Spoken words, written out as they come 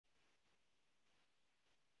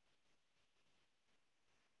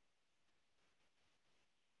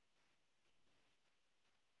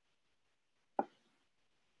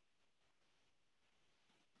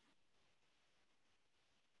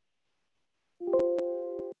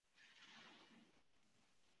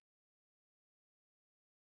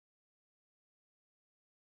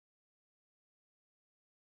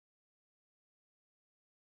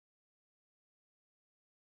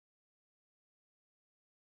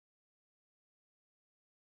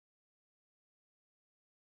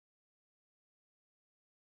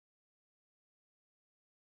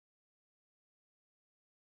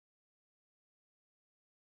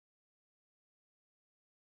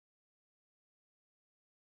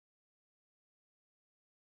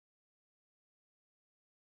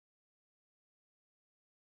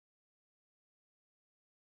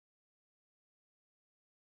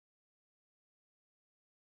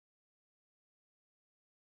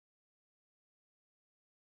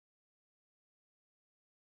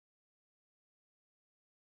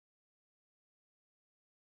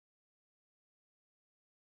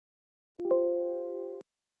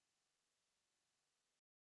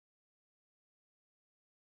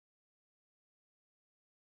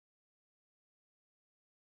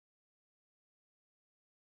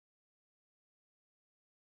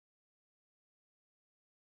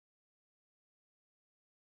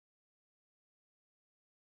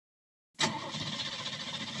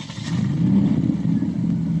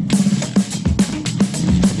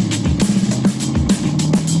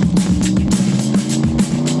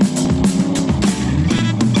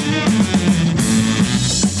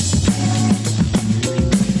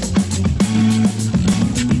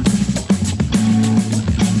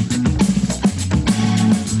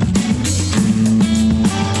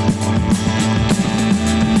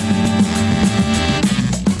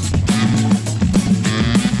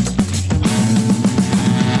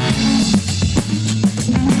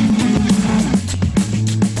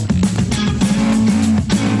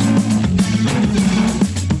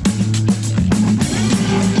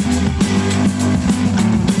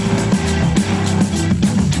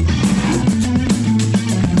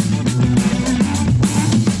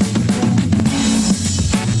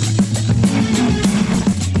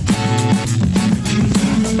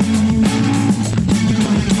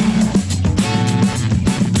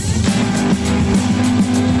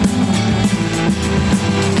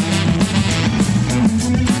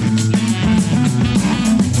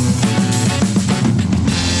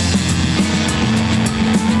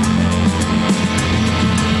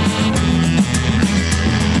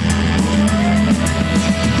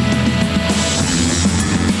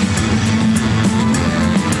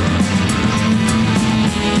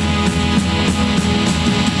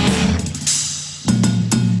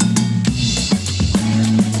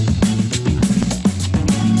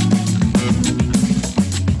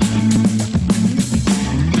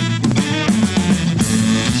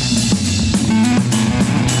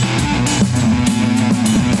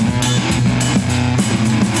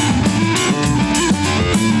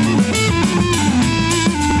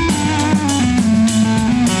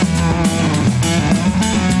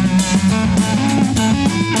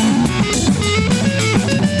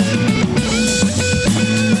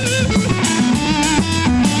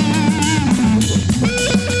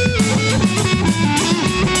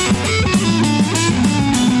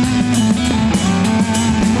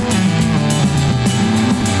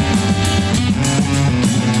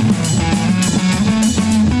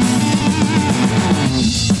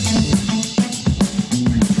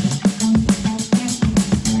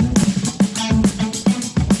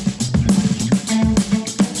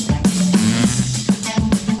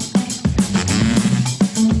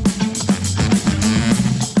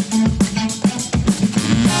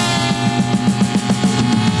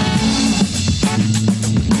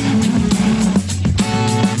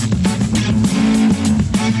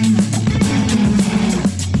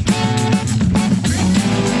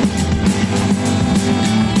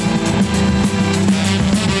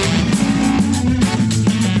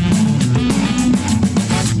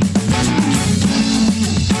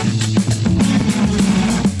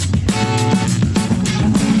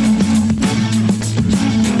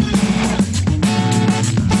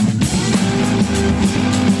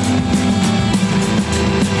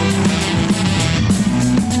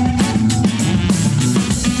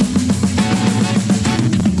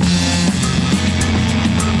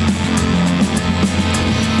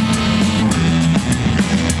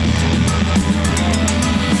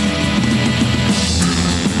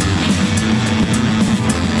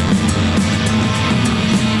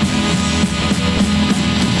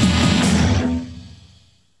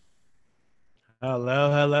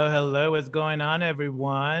Hello, hello, hello. What's going on,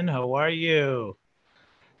 everyone? How are you?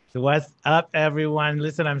 So what's up, everyone?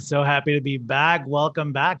 Listen, I'm so happy to be back.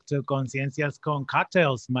 Welcome back to Conciencias Con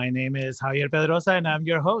Cocktails. My name is Javier Pedroza, and I'm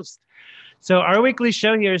your host. So our weekly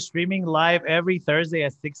show here is streaming live every Thursday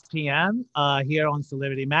at 6 p.m. Here on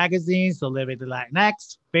Celebrity Magazine, Celebrity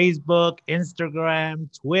Latinx, Facebook,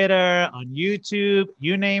 Instagram, Twitter, on YouTube,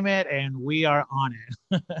 you name it, and we are on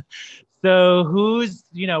it. So who's,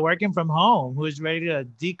 working from home, who's ready to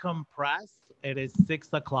decompress? It is 6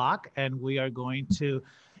 o'clock and we are going to,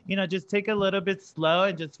 just take a little bit slow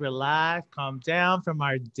and just relax, calm down from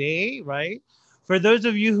our day, right? For those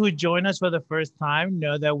of you who join us for the first time,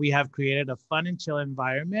 know that we have created a fun and chill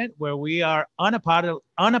environment where we are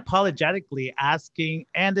unapologetically asking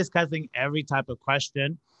and discussing every type of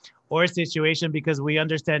question or situation because we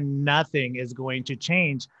understand nothing is going to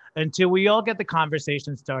change until we all get the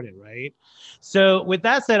conversation started, right? So, with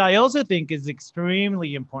that said, I also think it's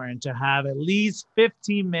extremely important to have at least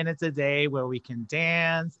 15 minutes a day where we can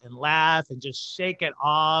dance and laugh and just shake it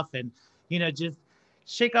off and, just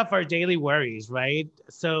shake off our daily worries, right?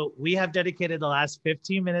 So we have dedicated the last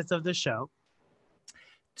 15 minutes of the show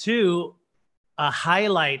to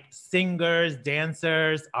highlight singers,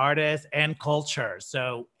 dancers, artists, and culture.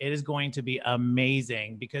 So it is going to be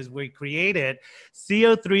amazing because we created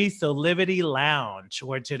CO3 Solidity Lounge,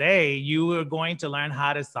 where today you are going to learn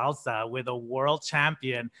how to salsa with a world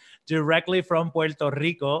champion directly from Puerto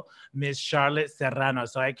Rico, Miss Charlotte Serrano.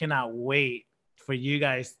 So I cannot wait for you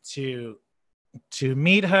guys to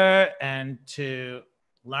meet her and to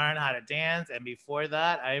learn how to dance. And before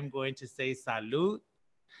that, I am going to say salud.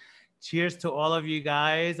 Cheers to all of you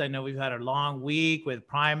guys. I know we've had a long week with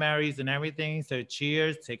primaries and everything. So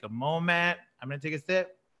cheers. Take a moment. I'm going to take a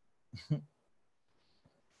sip.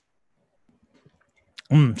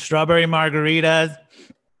 Strawberry margaritas.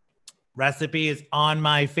 Recipe is on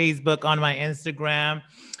my Facebook, on my Instagram.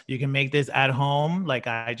 You can make this at home like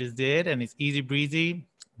I just did. And it's easy breezy.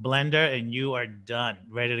 Blender and you are done.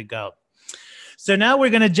 Ready to go. So now we're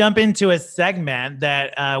going to jump into a segment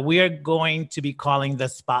that we are going to be calling the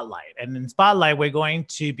Spotlight. And in Spotlight, we're going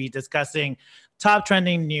to be discussing top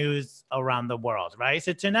trending news around the world, right?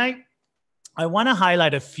 So tonight, I want to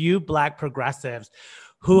highlight a few Black progressives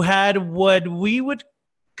who had what we would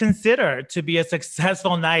consider to be a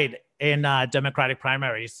successful night in Democratic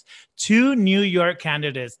primaries. Two New York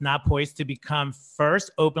candidates now poised to become first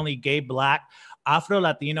openly gay Black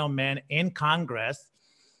Afro-Latino men in Congress.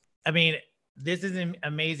 I mean, this is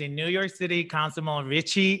amazing. New York City Councilman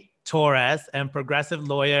Richie Torres and progressive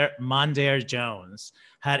lawyer Mondaire Jones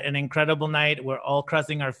had an incredible night. We're all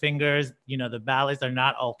crossing our fingers. You know, the ballots are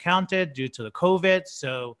not all counted due to the COVID.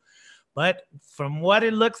 So, but from what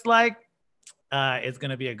it looks like, it's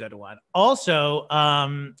going to be a good one. Also,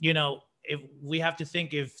 you know, if we have to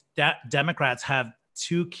think if Democrats have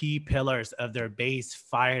two key pillars of their base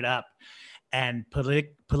fired up and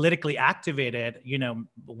politically activated, you know,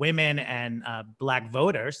 women and Black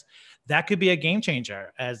voters, that could be a game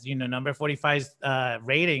changer as, you know, number 45's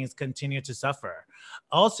ratings continue to suffer.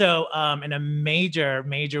 Also, in a major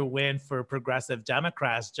win for progressive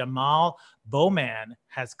Democrats, Jamal Bowman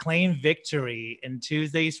has claimed victory in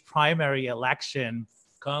Tuesday's primary election.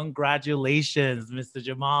 Congratulations, Mr.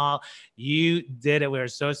 Jamal. You did it. We're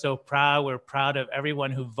so proud. We're proud of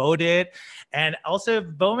everyone who voted. And also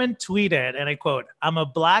Bowman tweeted, and I quote, "I'm a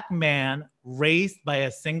Black man raised by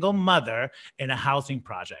a single mother in a housing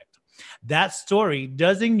project. That story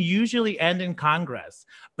doesn't usually end in Congress,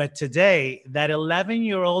 but today that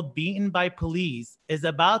 11-year-old beaten by police is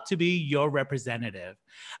about to be your representative.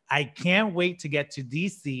 I can't wait to get to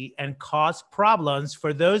DC and cause problems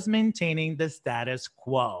for those maintaining the status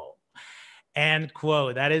quo." End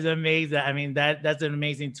quote. That is amazing. I mean, that's an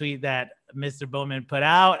amazing tweet that Mr. Bowman put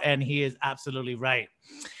out, and he is absolutely right.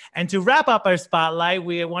 And to wrap up our spotlight,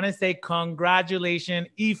 we want to say congratulations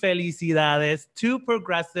y felicidades to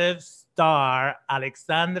progressive star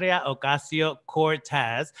Alexandria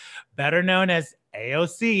Ocasio-Cortez, better known as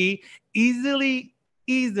AOC, easily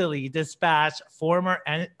dispatched former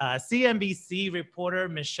CNBC reporter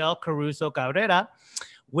Michelle Caruso Cabrera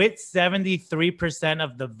with 73%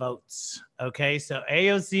 of the votes. Okay, so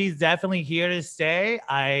AOC is definitely here to stay.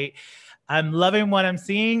 I'm loving what I'm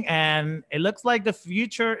seeing, and it looks like the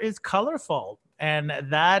future is colorful, and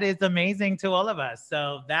that is amazing to all of us.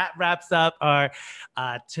 So that wraps up our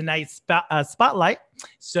tonight's spotlight.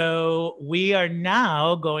 So we are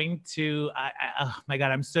now going to, oh my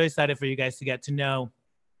God, I'm so excited for you guys to get to know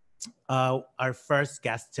our first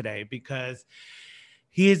guest today, because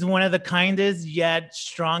he is one of the kindest yet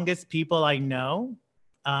strongest people I know.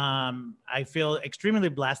 I feel extremely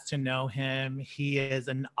blessed to know him. He is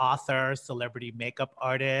an author, celebrity makeup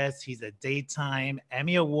artist. He's a daytime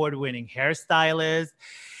Emmy Award-winning hairstylist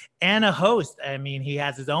and a host. I mean, he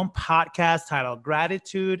has his own podcast titled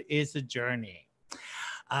Gratitude is a Journey.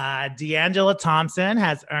 D'Angelo Thompson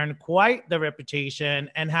has earned quite the reputation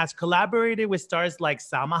and has collaborated with stars like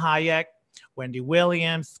Salma Hayek, Wendy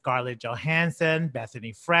Williams, Scarlett Johansson,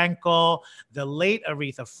 Bethany Frankel, the late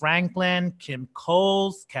Aretha Franklin, Kim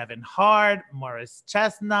Coles, Kevin Hart, Morris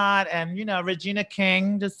Chestnut, and, you know, Regina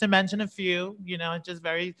King, just to mention a few, you know, just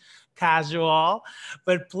very casual.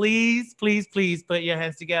 But please put your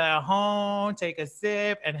hands together at home, take a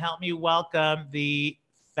sip, and help me welcome the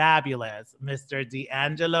fabulous Mr.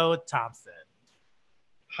 D'Angelo Thompson.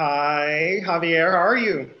 Hi, Javier. How are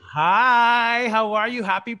you? Hi, how are you?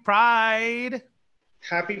 Happy Pride.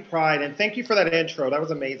 Happy Pride. And thank you for that intro. That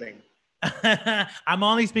was amazing. I'm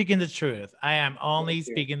only speaking the truth. I am only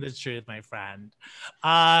speaking the truth, my friend.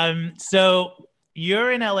 So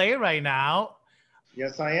you're in LA right now.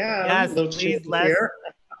 Yes, I am. Yes, please,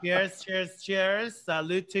 Cheers, cheers, cheers.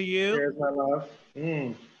 Salute to you. Cheers, my love.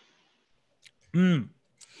 Mm.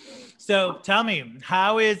 So tell me,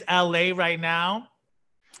 how is LA right now?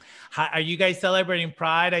 Are you guys celebrating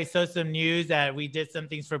Pride? I saw some news that we did some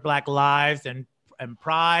things for Black Lives and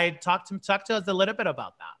Pride. Talk to us a little bit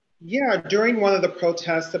about that. Yeah, during one of the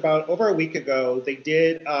protests about over a week ago, they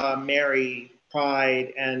did marry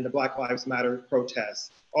Pride and the Black Lives Matter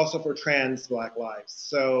protests, also for trans Black lives.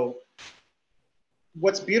 So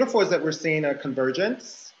what's beautiful is that we're seeing a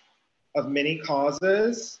convergence of many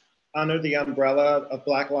causes under the umbrella of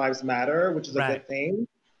Black Lives Matter, which is a good thing.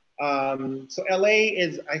 So LA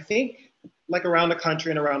is, I think, like around the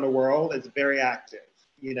country and around the world, it's very active,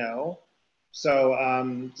 you know? So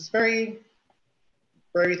just very,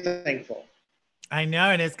 very thankful. I know,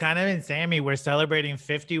 and it's kind of insane. I mean, we're celebrating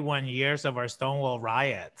 51 years of our Stonewall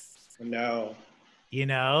riots. No. You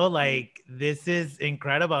know, like this is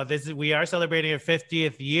incredible. We are celebrating a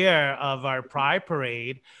 50th year of our Pride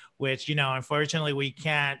Parade, which, you know, unfortunately we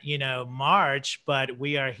can't, you know, march, but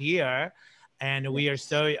we are here and we are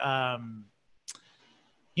so,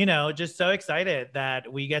 you know, just so excited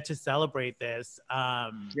that we get to celebrate this.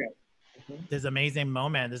 This amazing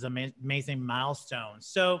moment, this amazing milestone.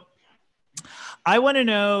 So I want to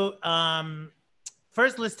know,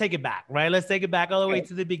 first, let's take it back, right? Let's take it back all the way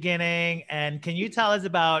to the beginning. And can you tell us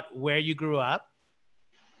about where you grew up?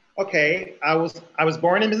 Okay, I was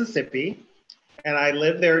born in Mississippi, and I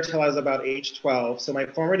lived there till I was about age 12. So my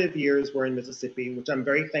formative years were in Mississippi, which I'm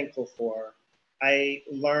very thankful for. I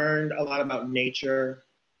learned a lot about nature.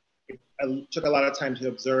 I took a lot of time to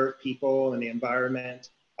observe people and the environment.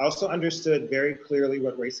 I also understood very clearly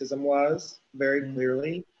what racism was, very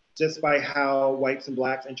clearly, just by how whites and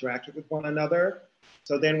blacks interacted with one another.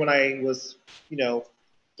 So then when I was, you know,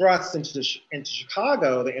 thrust into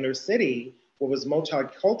Chicago, the inner city, what was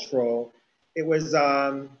multicultural, it was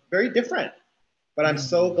very different. But I'm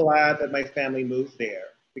so glad that my family moved there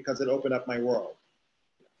because it opened up my world.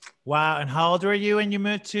 Wow. And how old were you when you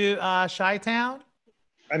moved to Chi-Town?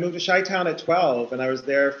 I moved to Chi-Town at 12, and I was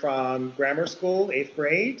there from grammar school, 8th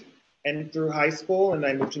grade, and through high school, and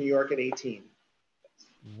I moved to New York at 18.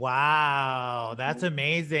 Wow, that's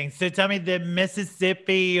amazing. So tell me, did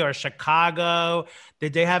Mississippi or Chicago,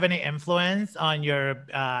 did they have any influence on your,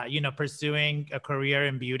 you know, pursuing a career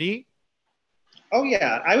in beauty? Oh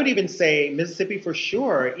yeah, I would even say Mississippi for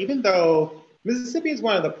sure, even though Mississippi is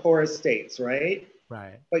one of the poorest states, right?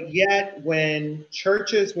 Right. But yet when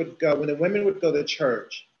churches would go, when the women would go to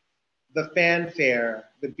church, the fanfare,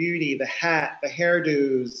 the beauty, the hat, the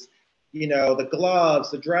hairdos, you know, the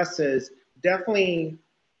gloves, the dresses, definitely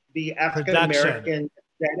the African-American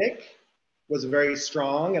aesthetic was very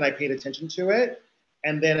strong, and I paid attention to it.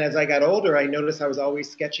 And then as I got older, I noticed I was always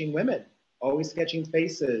sketching women, always sketching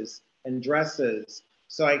faces and dresses.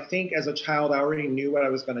 So I think as a child, I already knew what I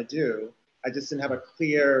was going to do. I just didn't have a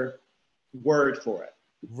clear word for it.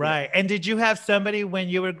 Right. And did you have somebody when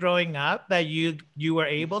you were growing up that you were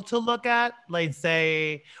able to look at, like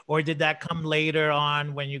say, or did that come later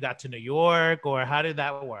on when you got to New York, or how did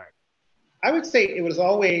that work? I would say it was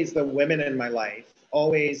always the women in my life,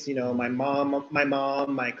 always, you know, my mom,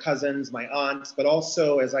 my cousins, my aunts, but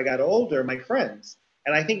also as I got older, my friends.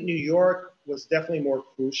 And I think New York was definitely more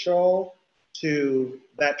crucial to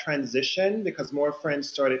that transition because more friends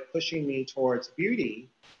started pushing me towards beauty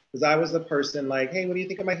because I was the person like, hey, what do you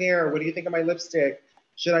think of my hair? What do you think of my lipstick?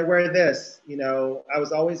 Should I wear this? You know, I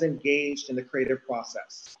was always engaged in the creative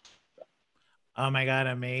process. Oh my God,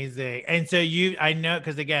 amazing. And so I know,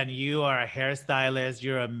 because again, you are a hairstylist,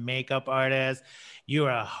 you're a makeup artist, you're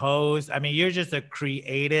a host. I mean, you're just a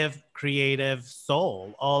creative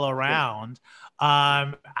soul all around.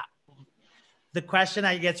 The question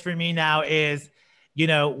I guess for me now is, you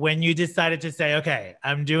know, when you decided to say, okay,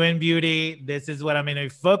 I'm doing beauty, this is what I'm going to be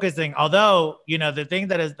focusing. Although, you know, the thing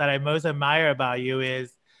that I most admire about you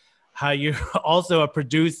is how you're also a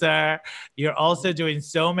producer. You're also doing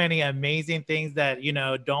so many amazing things that, you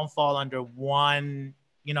know, don't fall under one,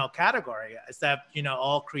 you know, category, except, you know,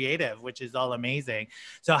 all creative, which is all amazing.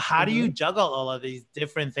 So how do you juggle all of these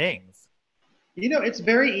different things? You know, it's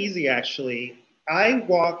very easy, actually. I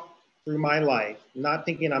walk through my life not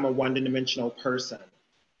thinking I'm a one-dimensional person.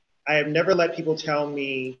 I have never let people tell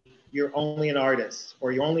me you're only an artist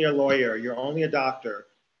or you're only a lawyer, you're only a doctor.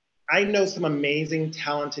 I know some amazing,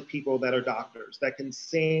 talented people that are doctors that can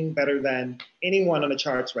sing better than anyone on the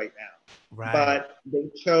charts right now. Right. But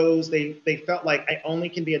they felt like I only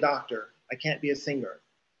can be a doctor. I can't be a singer.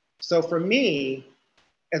 So for me,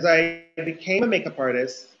 as I became a makeup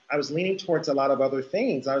artist, I was leaning towards a lot of other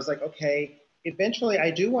things. I was like, okay, eventually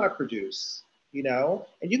I do want to produce. you know?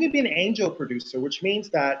 And you can be an angel producer, which means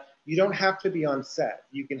that you don't have to be on set.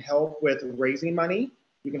 You can help with raising money,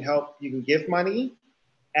 you can give money,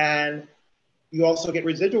 and you also get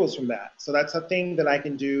residuals from that. So that's a thing that I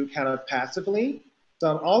can do kind of passively. So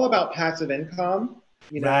I'm all about passive income,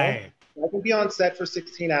 you know. Right. I can be on set for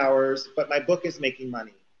 16 hours, but my book is making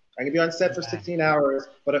money. I can be on set for Right. 16 hours,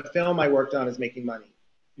 but a film I worked on is making money,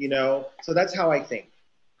 you know. So that's how I think.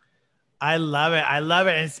 I love it. I love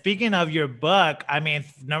it. And speaking of your book, I mean,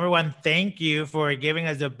 number one, thank you for giving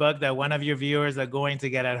us a book that one of your viewers are going to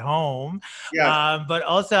get at home. Yes. But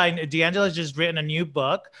also, D'Angela's just written a new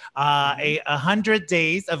book, Mhm. 100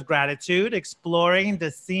 Days of Gratitude, Exploring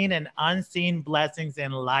the Seen and Unseen Blessings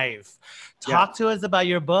in Life. Yes. Talk to us about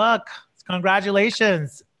your book.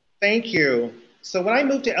 Congratulations. Thank you. So when I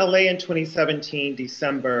moved to LA in 2017,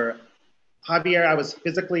 December, Javier, I was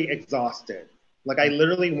physically exhausted. Like I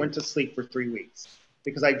literally went to sleep for 3 weeks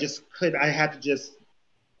because I had to just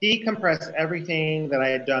decompress everything that I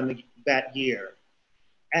had done that year.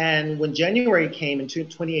 And when January came into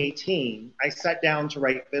 2018, I sat down to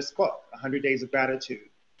write this book, 100 Days of Gratitude.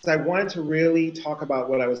 So I wanted to really talk about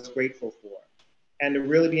what I was grateful for and to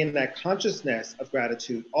really be in that consciousness of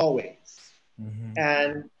gratitude always. Mhm.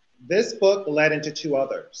 And this book led into two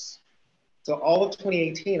others. So all of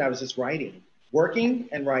 2018, I was just writing, working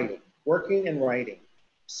and writing, working and writing.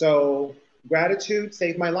 So gratitude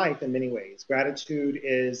saved my life in many ways. Gratitude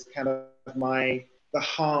is kind of the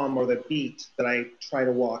hum or the beat that I try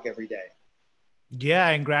to walk every day. Yeah,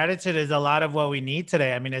 and gratitude is a lot of what we need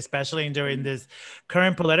today. I mean, especially during this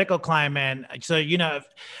current political climate. So,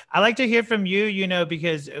 I like to hear from you,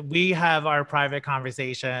 because we have our private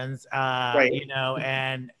conversations, Right.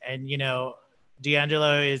 and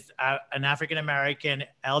D'Angelo is an African American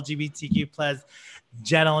LGBTQ plus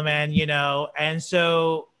gentleman, and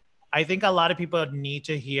so I think a lot of people need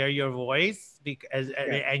to hear your voice because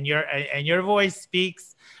Yeah. and your voice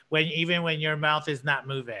speaks even when your mouth is not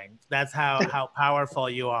moving. That's how powerful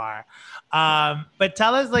you are. But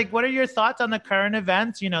tell us, like, what are your thoughts on the current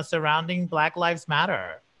events, surrounding Black Lives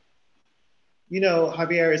Matter?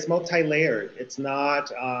 Javier, it's multi-layered. It's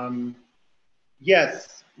not,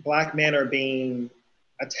 yes, Black men are being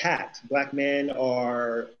attacked. Black men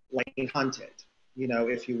are like being hunted,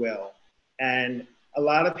 if you will. And a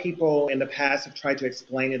lot of people in the past have tried to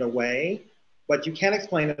explain it away, but you can't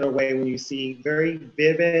explain it away when you see very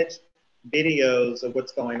vivid videos of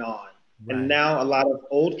what's going on. And Right. now a lot of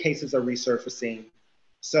old cases are resurfacing.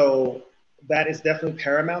 So that is definitely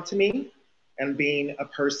paramount to me. And being a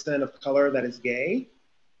person of color that is gay,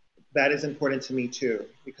 that is important to me too,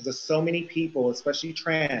 because there's so many people, especially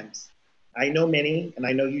trans. I know many, and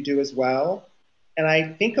I know you do as well. And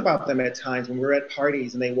I think about them at times when we're at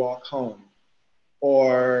parties and they walk home,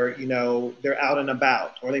 or they're out and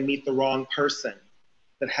about, or they meet the wrong person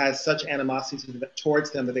that has such animosity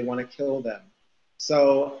towards them that they want to kill them.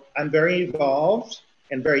 So I'm very evolved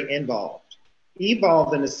and very involved.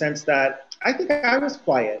 Evolved in the sense that I think I was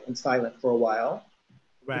quiet and silent for a while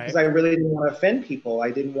because Right. I really didn't want to offend people.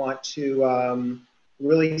 I didn't want to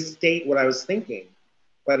really state what I was thinking.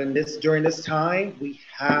 But during this time, we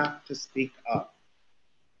have to speak up.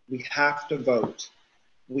 We have to vote.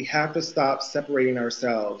 We have to stop separating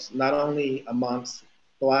ourselves, not only amongst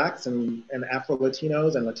Blacks and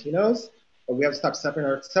Afro-Latinos and Latinos, but we have to stop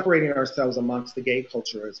separating ourselves amongst the gay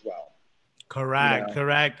culture as well. Correct,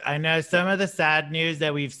 correct. I know some of the sad news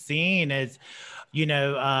that we've seen is,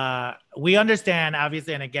 we understand,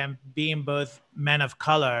 obviously, and again, being both men of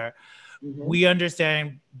color, Mm-hmm. we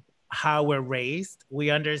understand how we're raised.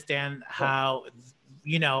 We understand how,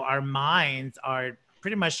 our minds are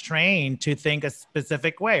pretty much trained to think a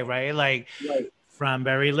specific way, right? Like, Right. from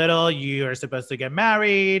very little, you are supposed to get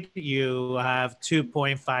married. You have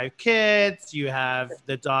 2.5 kids. You have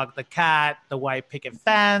the dog, the cat, the white picket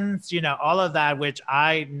fence, all of that, which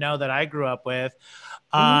I know that I grew up with.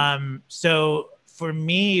 Mm-hmm. So for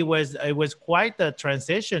me, it was quite the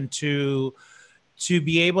transition to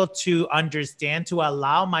be able to understand, to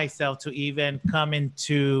allow myself to even come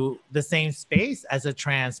into the same space as a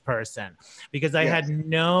trans person, because I had Yes.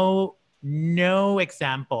 no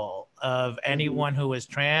example of Mm-hmm. anyone who was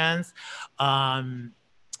trans.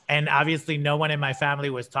 And obviously no one in my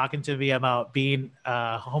family was talking to me about being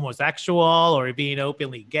homosexual or being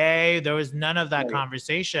openly gay. There was none of that Right.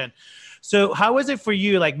 conversation. So how was it for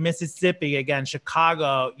you, like Mississippi, again,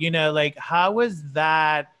 Chicago, like how was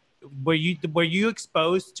that? Were you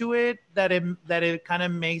exposed to it that it kind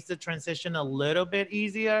of makes the transition a little bit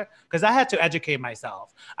easier? Because I had to educate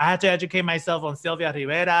myself. I had to educate myself on Sylvia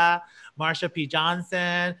Rivera, Marsha P.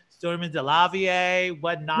 Johnson, Stormy DeLavier,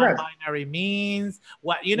 what Yes. non-binary means,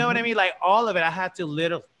 what, you know what I Mhm. mean? Like all of it, I had to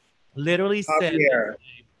literally sit and Javier,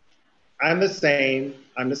 I'm the same.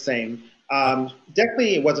 I'm the same.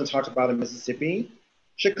 Definitely, it wasn't talked about in Mississippi.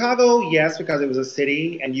 Chicago, yes, because it was a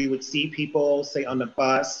city, and you would see people, say, on the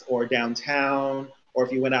bus or downtown, or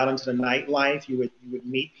if you went out into the nightlife, you would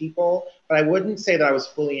meet people. But I wouldn't say that I was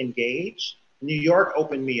fully engaged. New York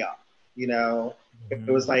opened me up. You know, it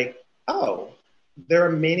was Mhm. like, oh, there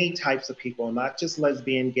are many types of people, not just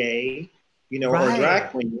lesbian, gay, or drag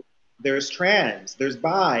Right. queen. There's trans, there's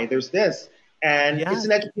bi, there's this. And it's Yes.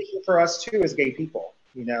 an education for us too as gay people.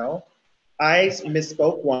 I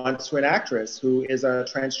misspoke once to an actress who is a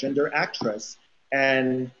transgender actress,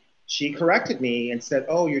 and she corrected me and said,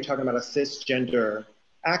 "Oh, you're talking about a cisgender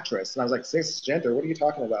actress." And I was like, "Cisgender? What are you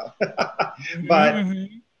talking about?" But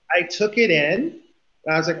Mhm. I took it in,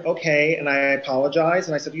 and I was like, "Okay," and I apologized,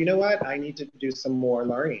 and I said, "You know what? I need to do some more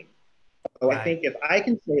learning." So I Right. think if I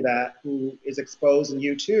can say that, who is exposed, and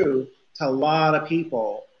you too, to a lot of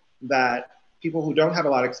people, that people who don't have a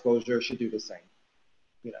lot of exposure should do the same.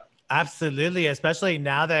 You know. Absolutely, especially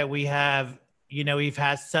now that we've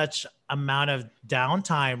had such amount of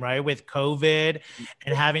downtime, right? With COVID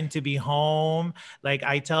and having to be home. Like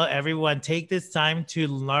I tell everyone, take this time to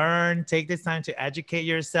learn, take this time to educate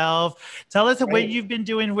yourself. Tell us what Right. you've been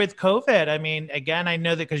doing with COVID. I mean, again, I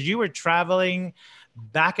know that because you were traveling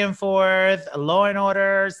back and forth, Law and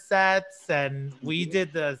Order sets, and we Mhm.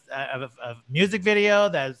 did a music video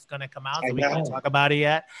that's going to come out, I so we can't know. talk about it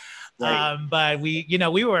yet. Right. But we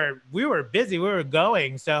were busy, we were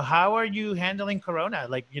going. So how are you handling Corona?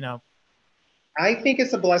 I think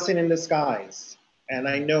it's a blessing in disguise. And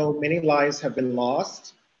I know many lives have been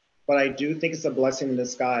lost, but I do think it's a blessing in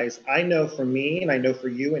disguise. I know for me, and I know for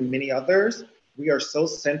you and many others, we are so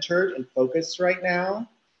centered and focused right now.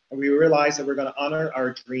 And we realize that we're going to honor our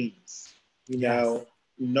dreams. You Yes, know,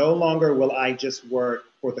 no longer will I just work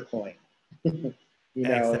for the coin. It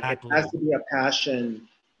has exactly. to be a passion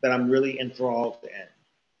that I'm really enthralled in.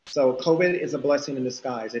 So COVID is a blessing in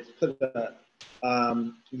disguise. It put a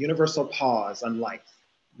universal pause on life,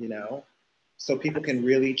 you know, so people can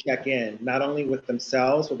really check in, not only with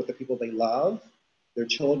themselves, but with the people they love, their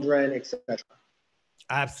children, etc.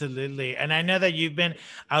 Absolutely. And I know that you've been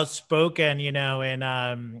outspoken, in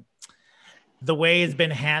the way it's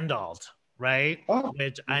been handled, right? Oh,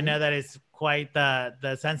 Which I mhm. know that is quite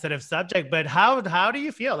the sensitive subject, but how do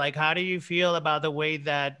you feel? Like, how do you feel about the way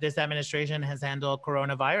that this administration has handled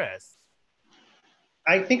coronavirus?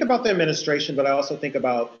 I think about the administration, but I also think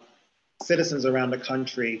about citizens around the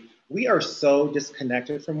country. We are so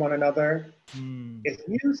disconnected from one another. Hmm. If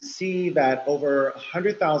you see that over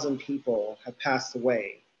 100,000 people have passed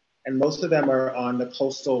away, and most of them are on the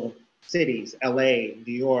coastal cities, LA,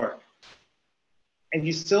 New York, and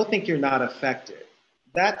you still think you're not affected,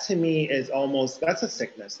 that to me is almost, that's a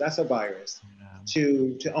sickness, that's a virus. Yeah.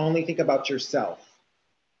 To only think about yourself,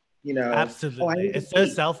 oh, I Absolutely. need to It's so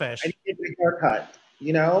eat, I selfish. need to get a haircut,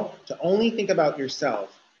 to only think about yourself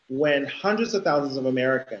when hundreds of thousands of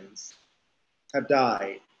Americans have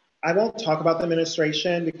died. I won't talk about the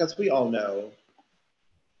administration because we all know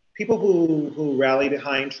people who rally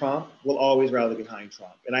behind Trump will always rally behind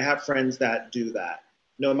Trump. And I have friends that do that.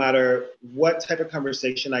 No matter what type of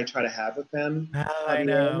conversation I try to have with them, Oh, I Javier,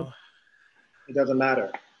 know. it doesn't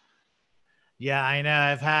matter. Yeah, I know.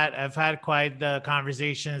 I've had quite the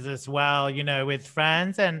conversations as well, with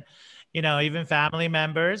friends and, even family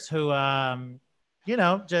members who,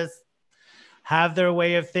 just have their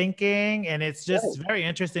way of thinking. And it's just Right. very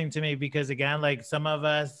interesting to me because, again, like some of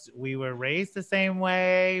us, we were raised the same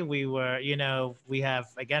way. We have,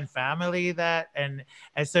 again, family and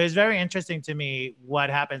so it's very interesting to me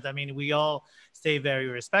what happens. I mean, we all stay very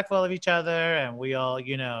respectful of each other and we all,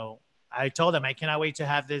 I told them I cannot wait to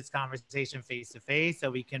have this conversation face to face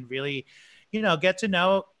so we can really, get to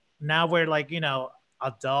know. Now we're like,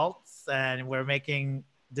 adults and we're making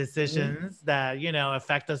Mm-hmm. decisions that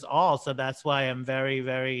affect us all. So that's why I'm very,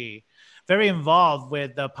 very, very involved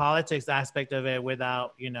with the politics aspect of it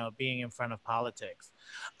without being in front of politics.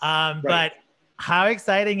 Right. But how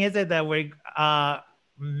exciting is it that we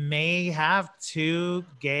may have two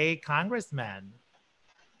gay congressmen?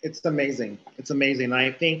 It's amazing. It's amazing.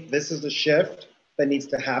 I think this is the shift that needs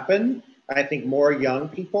to happen. I think more young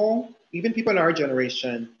people, even people in our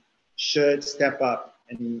generation, should step up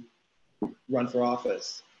and run for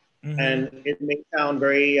office. Hmm. And it may sound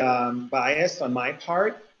very biased on my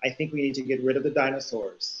part. I think we need to get rid of the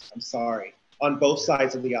dinosaurs. I'm sorry. On both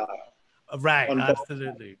sides of the aisle. Right, On both sides.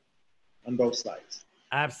 absolutely. On both sides.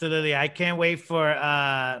 Absolutely. I can't wait for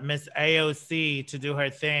Miss AOC to do her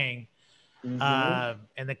thing.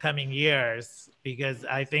 in the coming years, because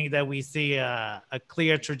I think that we see a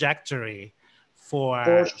clear trajectory For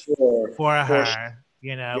for sure. for For sure. her,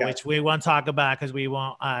 you know, Yeah. which we won't talk about because we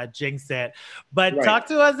won't jinx it. But Right. talk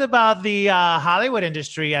to us about the Hollywood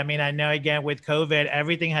industry. I mean, I know again with COVID,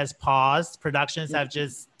 everything has paused. Productions have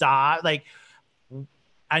just stopped. Like,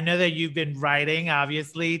 I know that you've been writing,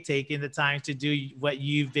 obviously, taking the time to do what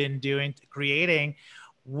you've been doing, creating.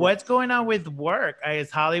 What's going on with work?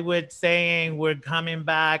 Is Hollywood saying we're coming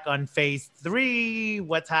back on phase 3?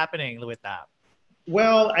 What's happening with that?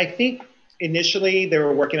 Well, I think initially they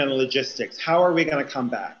were working on the logistics. How are we going to come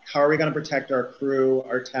back? How are we going to protect our crew,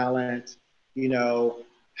 our talent? You know,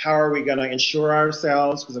 how are we going to insure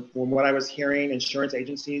ourselves? Because from what I was hearing, insurance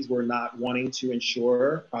agencies were not wanting to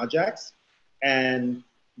insure projects. And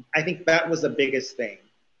I think that was the biggest thing.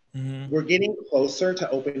 We're getting closer to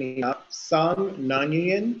opening up. Some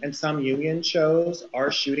non-union and some union shows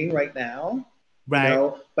are shooting right now, you Right.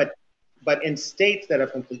 know, but in states that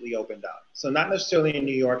have completely opened up. So not necessarily in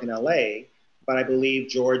New York and LA, but I believe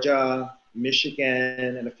Georgia,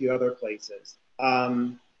 Michigan, and a few other places.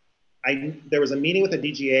 There was a meeting with the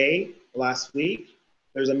DGA last week.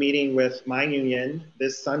 There's a meeting with my union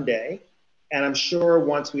this Sunday. And I'm sure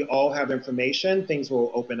once we all have information, things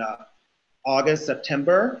will open up. August,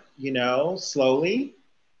 September, you know, slowly,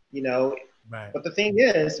 you know. Right. But the thing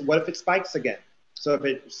is, what if it spikes again? So if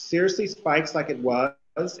it seriously spikes like it was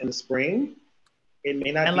in the spring, it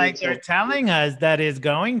may not And be like they're until telling us that is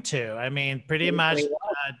going to. I mean, pretty much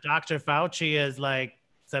 2021. Dr. Fauci is like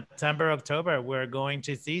September, October, we're going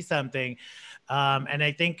to see something. And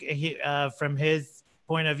I think from his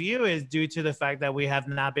point of view is due to the fact that we have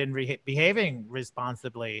not been behaving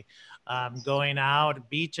responsibly, going out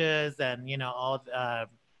beaches and, you know, all,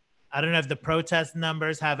 I don't know if the protest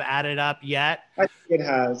numbers have added up yet. I think it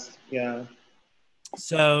has, yeah.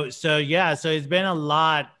 So yeah, so it's been a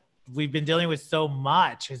lot. We've been dealing with so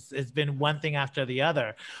much. It's been one thing after the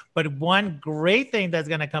other. But one great thing that's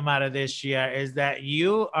going to come out of this year is that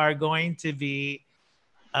you are going to be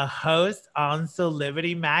a host on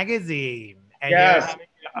Celebrity Magazine, and you're Yes. having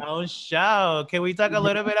your own show. Can we talk a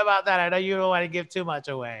little bit about that? I know you don't want to give too much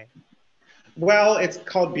away. Well, it's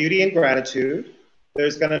called Beauty and Gratitude.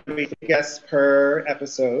 There's going to be guests per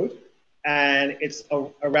episode, and it's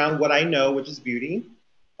around what I know, which is beauty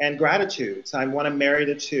and gratitude. So I want to marry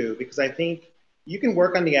the two because I think you can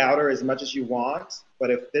work on the outer as much as you want, but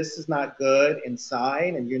if this is not good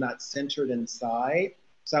inside and you're not centered inside,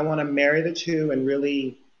 so I want to marry the two and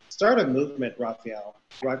really start a movement, Raphael.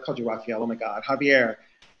 I called you Raphael. Oh my God, Javier.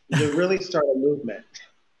 To really start a movement.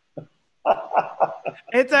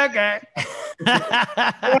 It's okay.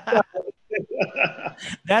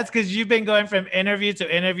 That's because you've been going from interview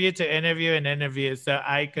to interview to interview and interview. So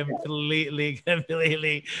I completely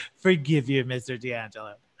forgive you, Mr.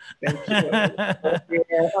 D'Angelo. Thank you.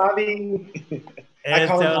 Javi. I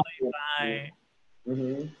It's call him totally Javi. fine.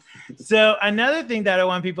 Mm-hmm. So another thing that I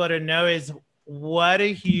want people to know is what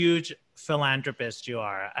a huge philanthropist you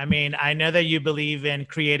are. I mean, I know that you believe in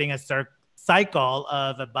creating a cycle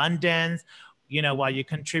of abundance, you know, while you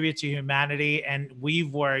contribute to humanity. And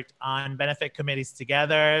we've worked on benefit committees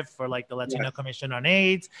together for like the Latino Yes. Commission on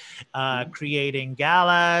AIDS, creating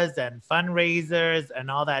galas and fundraisers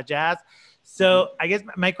and all that jazz. So I guess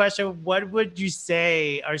my question, what would you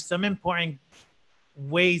say are some important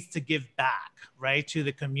ways to give back, right, to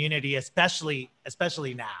the community, especially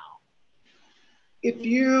now?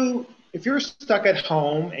 If you're stuck at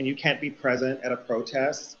home and you can't be present at a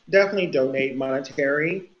protest, definitely donate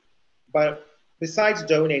monetary. But besides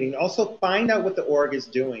donating, also find out what the org is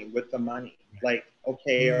doing with the money. Like,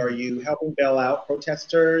 okay, are you helping bail out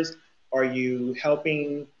protesters? Are you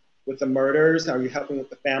helping with the murders? Are you helping with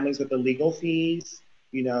the families with the legal fees?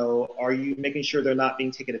 You know, are you making sure they're not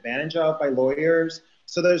being taken advantage of by lawyers?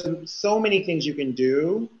 So there's so many things you can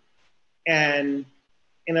do. And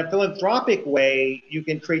in a philanthropic way, you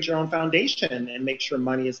can create your own foundation and make sure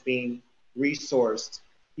money is being resourced,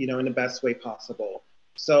 you know, in the best way possible.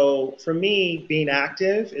 So for me, being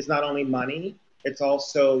active is not only money, it's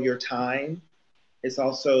also your time. It's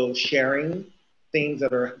also sharing things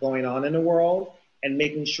that are going on in the world and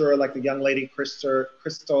making sure, like the young lady,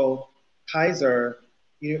 Crystal Kaiser,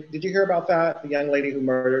 did you hear about that? The young lady who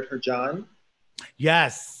murdered her John?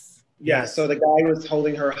 Yes. Yeah, so the guy was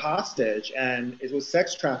holding her hostage and it was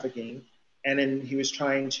sex trafficking. And then he was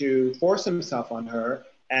trying to force himself on her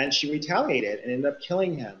and she retaliated and ended up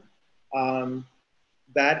killing him.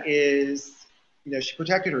 That is, you know, she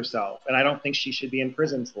protected herself and I don't think she should be in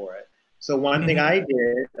prison for it. So one thing I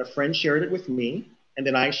did, a friend shared it with me and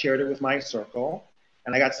then I shared it with my circle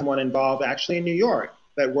and I got someone involved actually in New York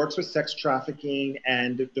that works with sex trafficking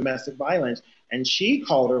and domestic violence. And she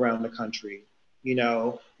called around the country, you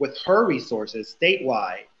know, with her resources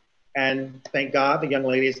statewide. And thank God the young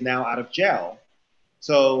lady is now out of jail.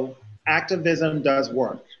 So activism does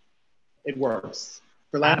work. It works.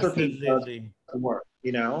 Philanthropy does Absolutely. work,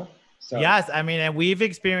 you know? So Yes, I mean, and we've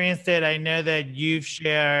experienced it. I know that you've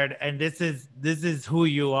shared, and this is who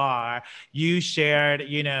you are. You shared,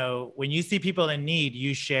 you know, when you see people in need,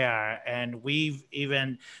 you share, and we've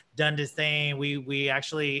even done the same. We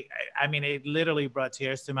actually, I mean, it literally brought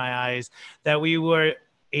tears to my eyes that we were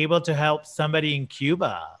able to help somebody in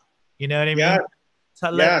Cuba. You know what I yeah, mean?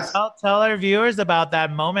 So yes. tell our viewers about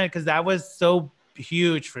that moment because that was so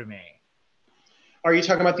huge for me. Are you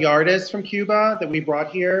talking about the artists from Cuba that we brought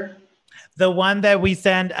here? The one that we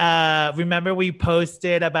sent, remember we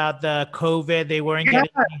posted about the COVID, they weren't Yeah.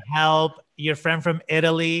 getting any help. Your friend from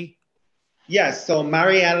Italy. Yes, so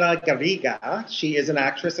Mariela Garriga, she is an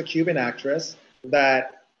actress, a Cuban actress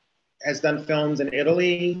that has done films in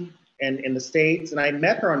Italy and in the States. And I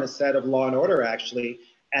met her on the set of Law and Order, actually,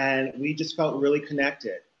 and we just felt really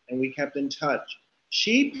connected and we kept in touch.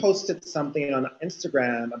 She posted something on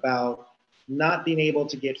Instagram about not being able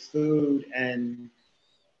to get food and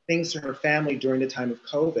things to her family during the time of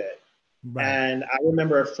COVID. Right. And I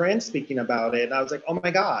remember a friend speaking about it, and I was like, oh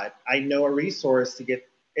my God, I know a resource to get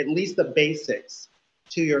at least the basics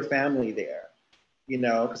to your family there. You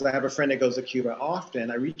know, because I have a friend that goes to Cuba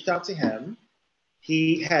often. I reached out to him.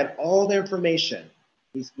 He had all the information.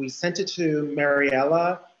 We sent it to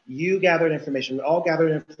Mariella. You gathered information. We all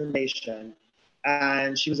gathered information.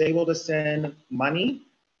 And she was able to send money,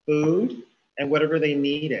 food, and whatever they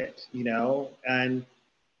needed, you know. And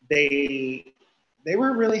they they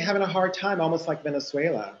were really having a hard time, almost like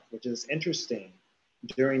Venezuela, which is interesting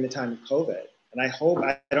during the time of COVID. And I hope,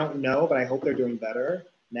 I don't know, but I hope they're doing better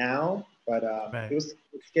now. But Right. it was a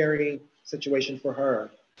scary situation for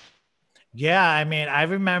her. Yeah, I mean, I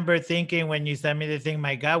remember thinking when you sent me the thing,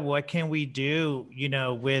 my God, what can we do, you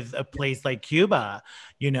know, with a place like Cuba,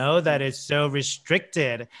 you know, that is so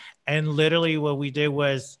restricted? And literally what we did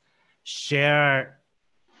was share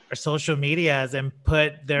our social medias and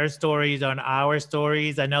put their stories on our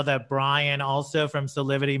stories. I know that Brian also from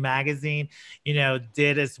Solidity Magazine, you know,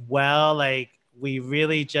 did as well. Like we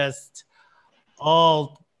really just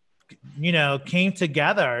all, you know, came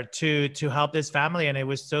together to help this family, and it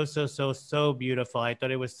was so beautiful. I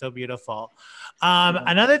thought it was so beautiful. Yeah.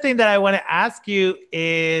 Another thing that I want to ask you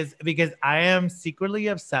is because I am secretly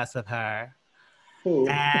obsessed with her. Who?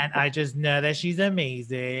 And I just know that she's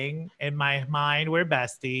amazing. In my mind, we're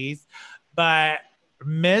besties. But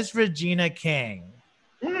Miss Regina King,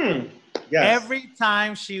 Mm, yes. every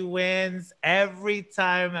time she wins, every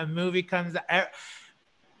time a movie comes out,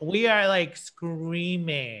 we are like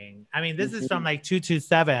screaming. I mean, this is from Mhm. like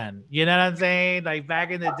 227. You know what I'm saying? Like back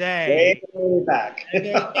in the Way day. back.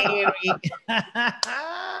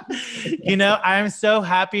 You know, I'm so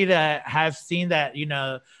happy to have seen that, you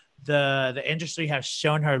know, the industry has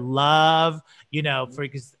shown her love, you know, for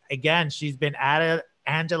because again, she's been at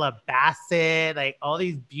Angela Bassett, like all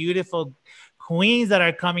these beautiful queens that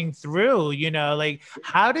are coming through, you know, like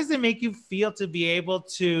how does it make you feel to be able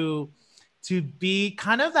to be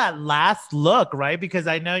kind of that last look, right? Because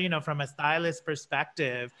I know, you know, from a stylist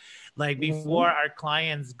perspective, like before Mhm. our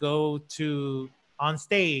clients go to on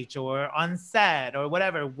stage or on set or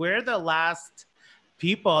whatever, we're the last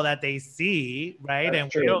people that they see, right?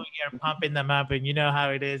 That's And we're over true. here pumping them up, and you know how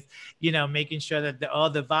it is, you know, making sure that all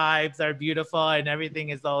the vibes are beautiful and everything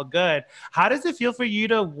is all good. How does it feel for you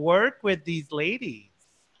to work with these ladies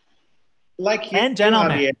Like you, and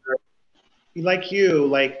gentlemen? Javier, like you,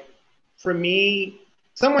 like for me,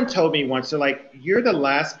 someone told me once, they're like, you're the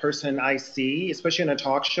last person I see, especially in a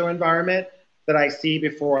talk show environment, that I see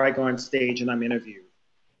before I go on stage and I'm interviewed.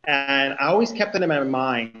 And I always kept it in my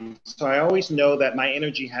mind. So I always know that my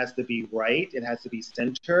energy has to be right. It has to be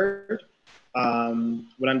centered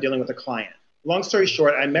when I'm dealing with a client. Long story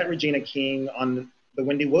short, I met Regina King on the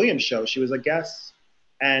Wendy Williams show. She was a guest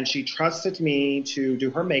and she trusted me to do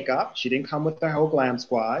her makeup. She didn't come with the whole glam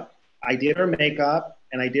squad. I did her makeup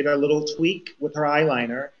and I did a little tweak with her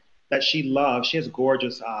eyeliner that she loves. She has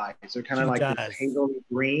gorgeous eyes. They're kind of She like this does. hazel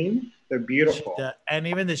green. They're She beautiful. does. And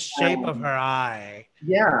even the shape of her eye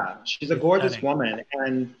Yeah, she's a is gorgeous stunning. woman,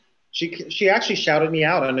 and she actually shouted me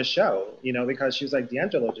out on the show, you know, because she was like,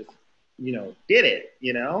 D'Angelo just, you know, did it,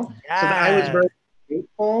 you know. So I was Yeah. very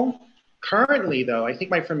grateful. Currently, though, I think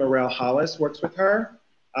my friend Morel Hollis works with her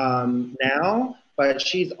now, but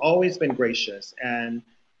she's always been gracious, and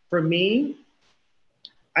for me,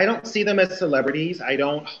 I don't see them as celebrities. I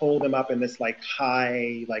don't hold them up in this like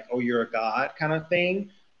high, like, oh, you're a god kind of thing.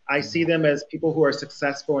 I see Yeah. them as people who are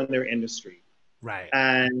successful in their industry. Right.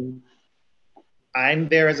 And I'm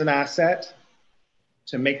there as an asset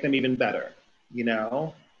to make them even better. You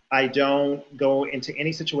know, I don't go into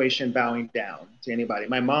any situation bowing down to anybody.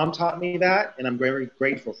 My mom taught me that, and I'm very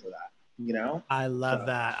grateful for that. You know, I love so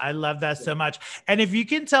that. I love that so much. And if you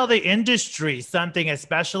can tell the industry something,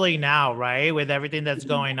 especially now, right, with everything that's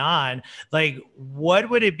going on, like what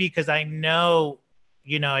would it be? Because I know,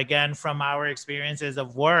 again, from our experiences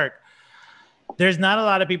of work, there's not a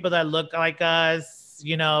lot of people that look like us,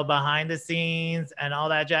 behind the scenes and all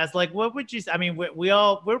that jazz. Like, what would you, I mean,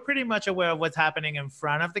 we're pretty much aware of what's happening in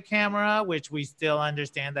front of the camera, which we still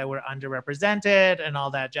understand that we're underrepresented and all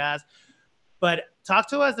that jazz. But talk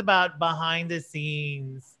to us about behind the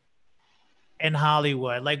scenes in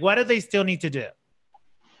Hollywood. Like, what do they still need to do?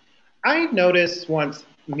 I noticed once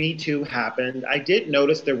Me Too happened, I did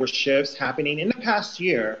notice there were shifts happening in the past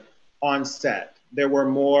year on set. There were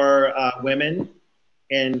more women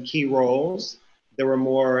in key roles. There were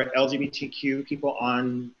more LGBTQ people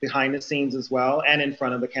on behind the scenes as well and in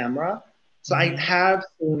front of the camera. So I Mm-hmm. have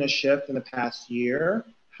seen a shift in the past year.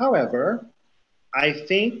 However, I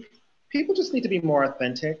think people just need to be more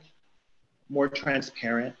authentic, more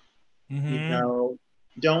transparent. You Mm-hmm. know,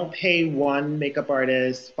 don't pay one makeup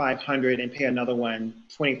artist 500 and pay another one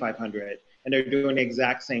 2,500 and they're doing the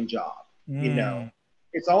exact same job. You know, Mm.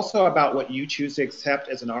 it's also about what you choose to accept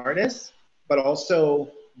as an artist, but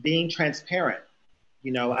also being transparent.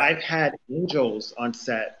 You know, Right. I've had angels on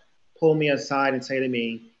set pull me aside and say to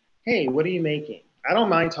me, "Hey, what are you making?" I don't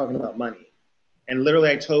mind talking about money. And literally,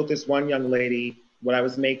 I told this one young lady what I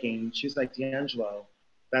was making. She's like, "D'Angelo,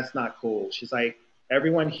 that's not cool." She's like,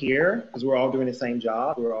 "Everyone here, because we're all doing the same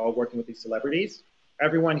job, we're all working with these celebrities,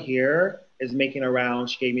 everyone here is making around,"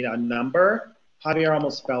 she gave me a number. Javier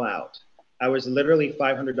almost fell out. I was literally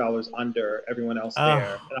 $500 under everyone else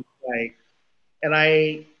there. Oh, And I'm like, and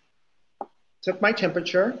I took my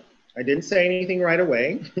temperature. I didn't say anything right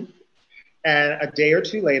away. And a day or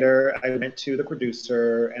two later, I went to the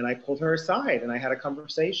producer and I pulled her aside and I had a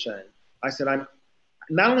conversation. I said, I'm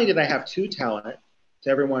not only did I have two talent to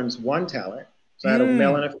everyone's one talent, so I had a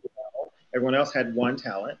male and mm. a female, everyone else had one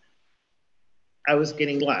talent, I was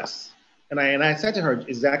getting less. And I said to her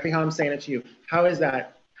exactly how I'm saying it to you. How is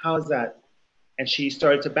that? How is that? And she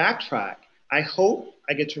started to backtrack. I hope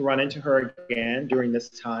I get to run into her again during this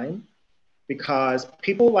time because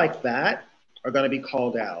people like that are going to be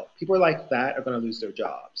called out. People like that are going to lose their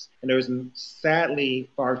jobs. And there's sadly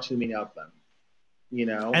far too many of them, you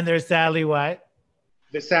know? And there's sadly what?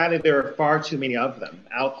 Sadly, there are far too many of them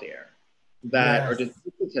out there that are Yes.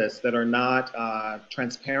 duplicitous, that are not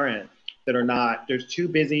transparent, that are not, they're too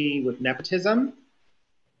busy with nepotism,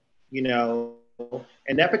 you know,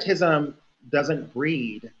 and nepotism doesn't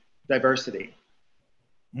breed diversity,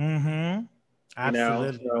 Mm-hmm. you know?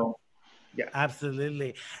 Absolutely. So, yeah,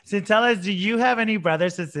 Absolutely. So tell us, do you have any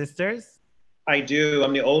brothers and sisters? I do.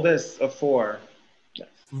 I'm the oldest of four. Yes.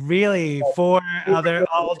 Really? Four other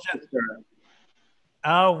all Sister.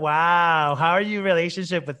 oh wow. How are you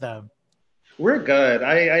relationship with them? We're good.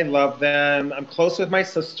 I love them. I'm close with my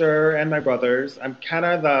sister and my brothers. I'm kind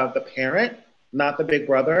of the parent, not the big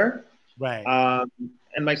brother. Right. Um,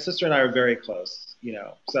 and my sister and I are very close, you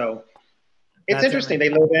know. So it's That's interesting.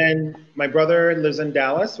 amazing. They live in, my brother lives in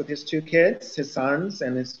Dallas with his two kids, his sons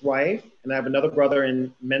and his wife. And I have another brother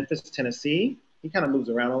in Memphis, Tennessee. He kind of moves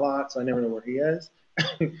around a lot, so I never know where he is.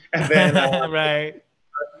 And then Right.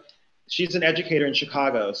 she's an educator in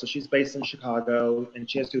Chicago. So she's based in Chicago and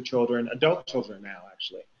she has two children, adult children now,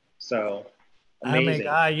 actually. So Oh my amazing.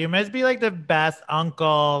 God. You must be like the best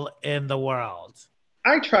uncle in the world.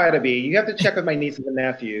 I try to be. You have to check with my nieces and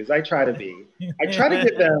nephews. I try to be. I try to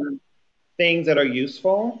give them things that are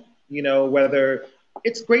useful, you know, whether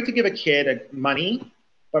it's great to give a kid money,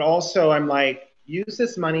 but also I'm like, use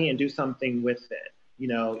this money and do something with it. You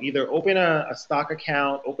know, either open a stock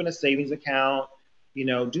account, open a savings account, you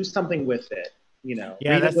know, do something with it. You know,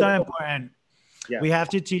 Yeah, read a that's good so book. important. Yeah. We have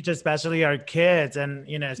to teach especially our kids and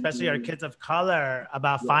especially our Mhm. kids of color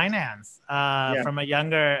about Yes. finance Yeah. from a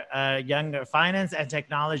younger finance and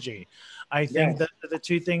technology. I think Yes. that the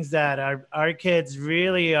two things that our kids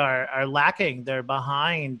really are lacking, they're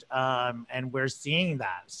behind, and we're seeing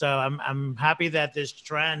that. So I'm happy that this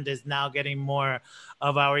trend is now getting more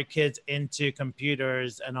of our kids into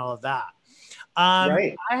computers and all of that.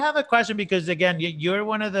 Right. I have a question because again, you're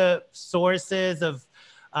one of the sources of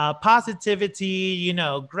positivity,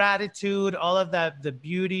 gratitude, all of that, the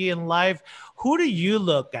beauty in life. Who do you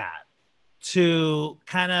look at? to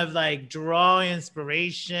kind of like draw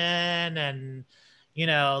inspiration and, you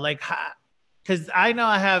know, like, because I know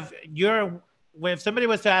I have your, if somebody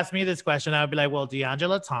was to ask me this question, I would be like, well,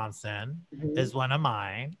 D'Angelo Thompson is one of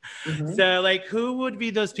mine. So like, who would be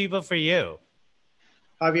those people for you?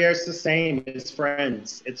 Javier, it's the same. It's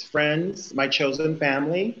friends. It's friends, my chosen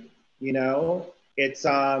family, you know. It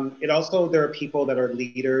also, there are people that are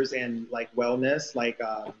leaders in like wellness, like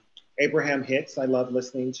Abraham Hicks, I love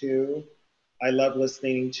listening to. I love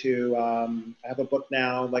listening to, I have a book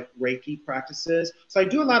now, like Reiki practices. So I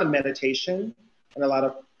do a lot of meditation and a lot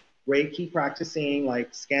of Reiki practicing,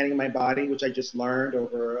 like scanning my body, which I just learned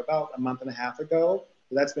over about a month and a half ago.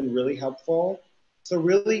 So that's been really helpful. So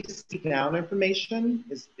really seeking out information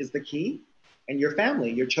is the key, and your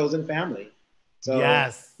family, your chosen family. So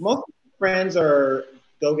Yes. most friends are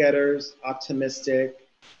go-getters, optimistic,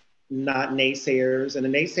 not naysayers. And the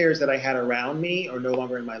naysayers that I had around me are no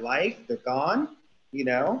longer in my life. They're gone, you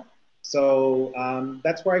know? So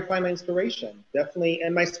that's where I find my inspiration, definitely,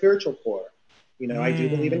 and my spiritual core. You know, I do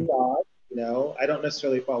believe in God. You know, I don't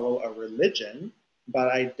necessarily follow a religion, but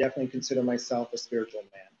I definitely consider myself a spiritual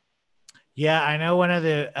man. Yeah, I know one of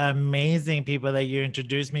the amazing people that you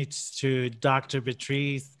introduced me to, Dr.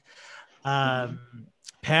 Patrice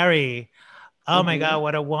Perry. Oh my God,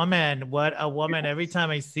 what a woman. What a woman. Every time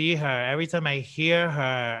I see her, every time I hear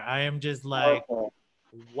her, I am just like, Powerful.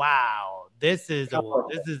 wow, this is Powerful.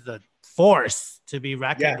 a force to be Yes.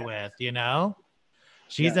 reckoned with, you know?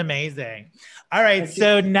 She's Yes. amazing. All right, And she,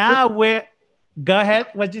 so now we're, go ahead.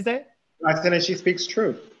 What'd you say? I said, and she speaks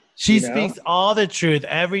truth, She you know? speaks all the truth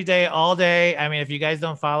every day, all day. I mean, if you guys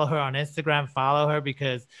don't follow her on Instagram, follow her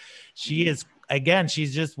because she is, again,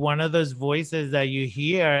 she's just one of those voices that you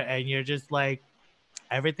hear and you're just like,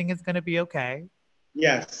 everything is going to be okay.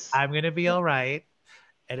 Yes. I'm going to be all right.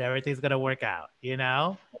 And everything's going to work out, you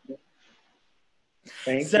know?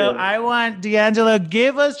 Thank So you. I want D'Angelo,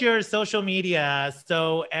 give us your social media.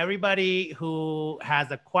 So everybody who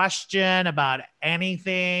has a question about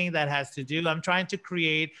anything that has to do, I'm trying to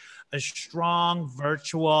create a strong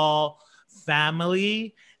virtual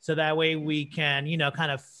family. So that way we can, you know,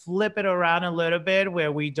 kind of flip it around a little bit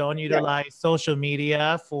where we don't utilize social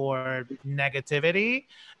media for negativity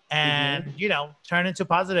and, you know, turn into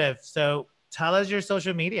positive. So tell us your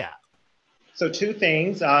social media. So two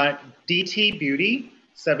things, DT Beauty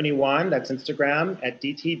 71, that's Instagram at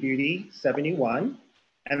DT Beauty 71.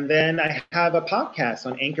 And then I have a podcast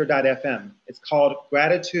on anchor.fm. It's called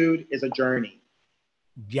Gratitude is a Journey.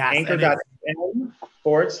 Yes. Anchor.fm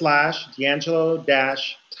 / D'Angelo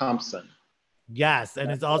Thompson. Yes, and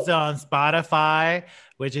it's also on Spotify,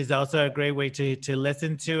 which is also a great way to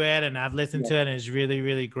listen to it. And I've listened to it, and it's really,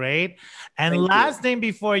 really great. And last thing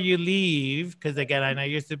before you leave, because again, I know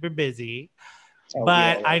you're super busy,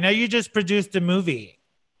 but I know you just produced a movie,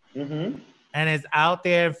 and it's out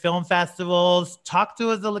there in film festivals. Talk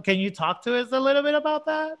to us. Can you talk to us a little bit about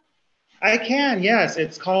that? I can, yes.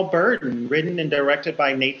 It's called Burden, written and directed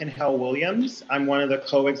by Nathan Hell Williams. I'm one of the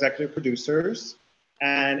co-executive producers.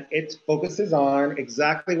 And it focuses on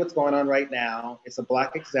exactly what's going on right now. It's a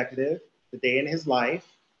Black executive, the day in his life,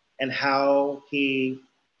 and how he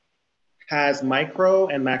has micro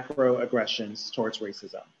and macro aggressions towards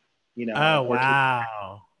racism. You know. Oh,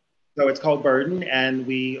 wow. So it's called Burden, and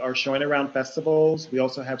we are showing around festivals. We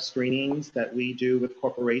also have screenings that we do with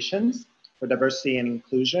corporations for diversity and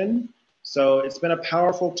inclusion. So it's been a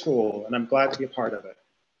powerful tool, and I'm glad to be a part of it.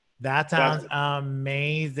 That sounds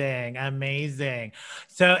amazing. Amazing.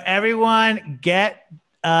 So everyone get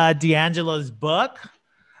D'Angelo's book,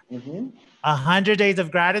 100 Days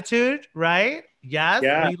of Gratitude, right? Yes,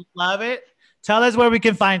 we love it. Tell us where we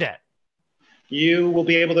can find it. You will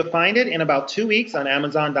be able to find it in about 2 weeks on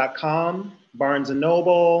Amazon.com, Barnes &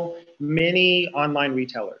 Noble, many online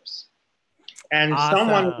retailers. And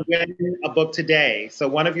someone will win a book today. So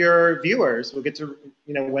one of your viewers will get to,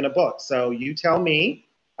 you know, win a book. So you tell me.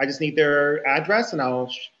 I just need their address and I'll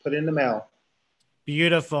put it in the mail.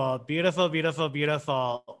 Beautiful, beautiful, beautiful,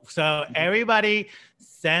 beautiful. So everybody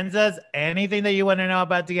sends us anything that you want to know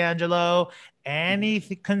about D'Angelo, any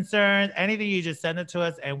concerns, anything, you just send it to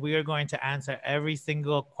us and we are going to answer every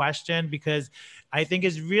single question, because I think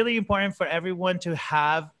it's really important for everyone to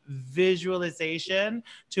have visualization,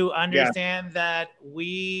 to understand that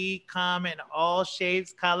we come in all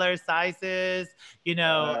shapes, colors, sizes, you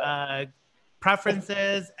know,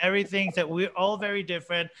 preferences, everything. So we're all very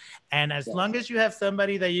different. And as long as you have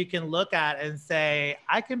somebody that you can look at and say,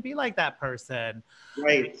 I can be like that person,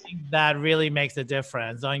 I think that really makes a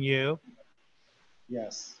difference on you.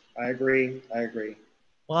 Yes, I agree. I agree.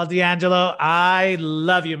 Well, D'Angelo, I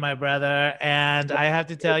love you, my brother. And I have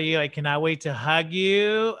to tell you, I cannot wait to hug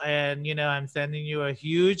you. And, I'm sending you a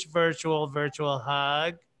huge virtual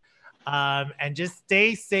hug. And just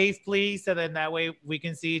stay safe, please. So then that way we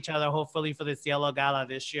can see each other, hopefully, for the Cielo Gala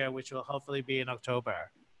this year, which will hopefully be in October.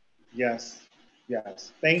 Yes.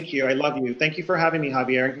 Yes. Thank you. I love you. Thank you for having me,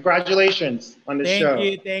 Javier. And congratulations on the show.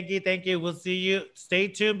 Thank you. We'll see you. Stay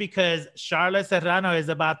tuned because Charlotte Serrano is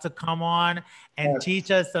about to come on and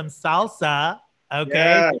teach us some salsa. Okay.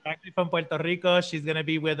 Yes. Directly from Puerto Rico. She's going to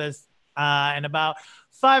be with us in about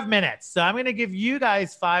 5 minutes. So I'm going to give you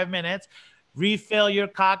guys 5 minutes. Refill your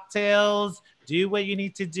cocktails, do what you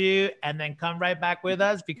need to do, and then come right back with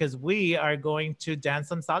us because we are going to dance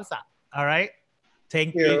some salsa. All right.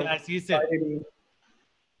 Thank you guys. See you soon. Bye.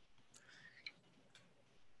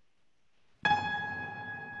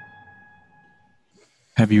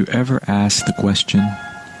 Have you ever asked the question,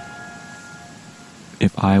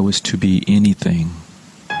 if I was to be anything,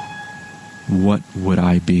 what would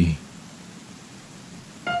I be?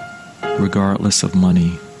 Regardless of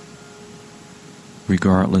money,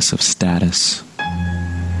 regardless of status,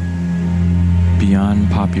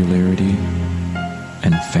 beyond popularity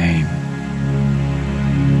and fame.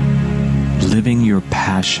 Living your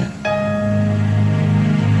passion,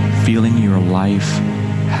 feeling your life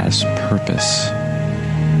has purpose.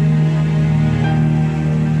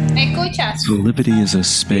 Solidity is a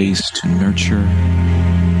space to nurture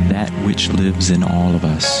that which lives in all of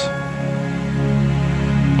us.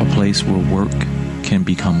 A place where work can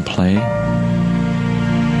become play,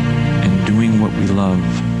 and doing what we love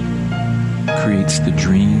creates the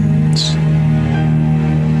dreams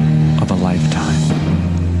of a lifetime.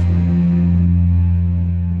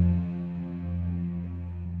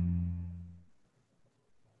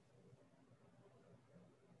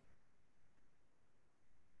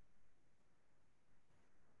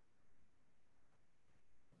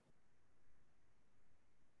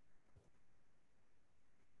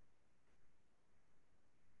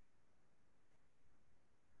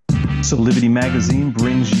 Solidity Magazine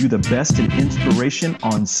brings you the best in inspiration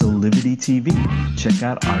on Solidity TV. Check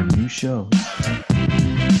out our new shows.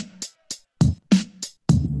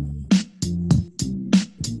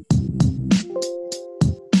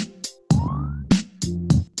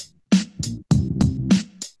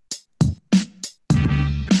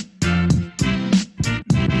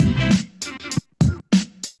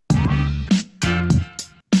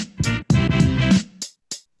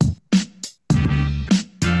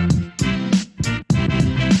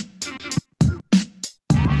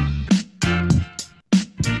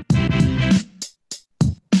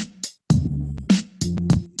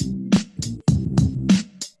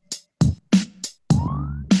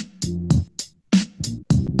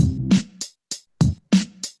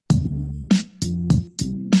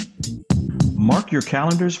 Mark your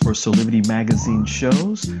calendars for Solidity Magazine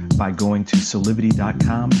shows by going to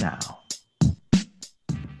solidity.com now.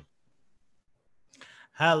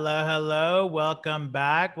 Hello. Welcome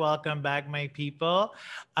back, my people.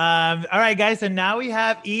 All right, guys. So now we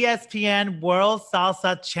have ESPN World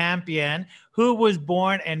Salsa Champion, who was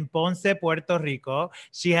born in Ponce, Puerto Rico.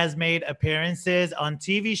 She has made appearances on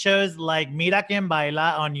TV shows like Mira Quien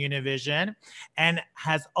Baila on Univision, and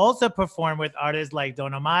has also performed with artists like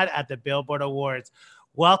Don Omar at the Billboard Awards.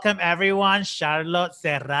 Welcome, everyone, Charlotte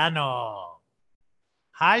Serrano.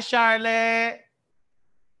 Hi, Charlotte.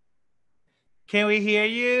 Can we hear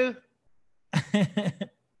you?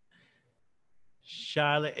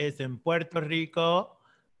 Charlotte is in Puerto Rico,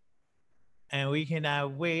 and we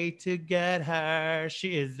cannot wait to get her.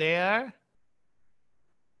 She is there.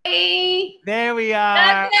 Hey. There we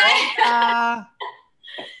are. Okay.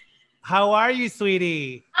 How are you,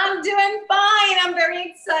 sweetie? I'm doing fine. I'm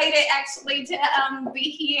very excited, actually, to be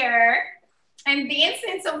here and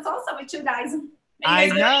dancing some salsa with you guys. I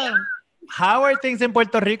know. How are things in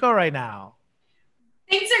Puerto Rico right now?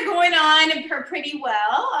 Things are going on pretty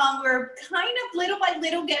well. We're kind of little by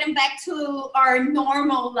little getting back to our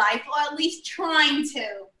normal life, or at least trying to.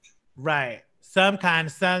 Right. Some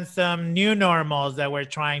new normals that we're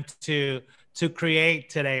trying to create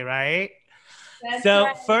today, right? That's so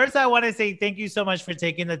right. First, I want to say thank you so much for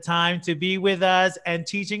taking the time to be with us and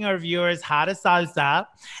teaching our viewers how to salsa.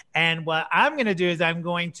 And what I'm going to do is I'm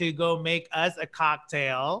going to go make us a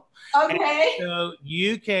cocktail. Okay. And so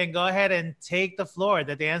you can go ahead and take the floor.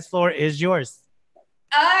 The dance floor is yours.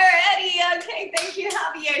 Alrighty. Okay. Thank you,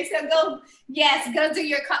 Javier. So go do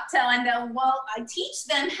your cocktail, and then I teach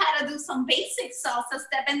them how to do some basic salsa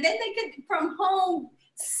step, and then they could from home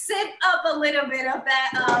sip up a little bit of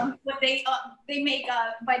that what they make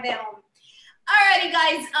by their own. Alrighty,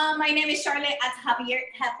 guys. My name is Charlotte, as Javier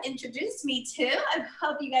have introduced me to. I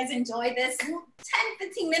hope you guys enjoy this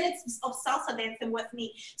 10-15 minutes of salsa dancing with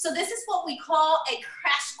me. So this is what we call a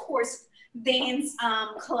crash course dance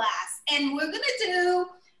class. And we're going to do,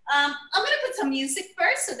 I'm going to put some music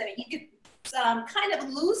first so that you can kind of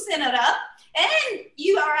loosen it up. And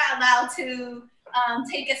you are allowed to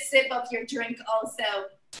take a sip of your drink also.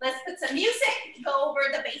 Let's put some music, go over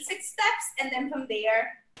the basic steps, and then from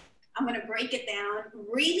there, I'm gonna break it down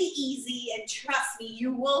really easy, and trust me,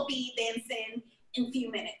 you will be dancing in a few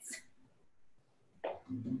minutes.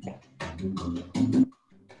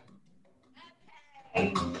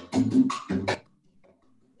 Okay.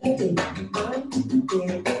 Ready, 1,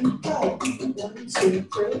 here we go. 1, 2,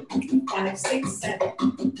 3, 5, 6, 7.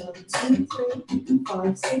 1, 2, 3,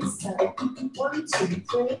 5, 6, 7. 1, 2,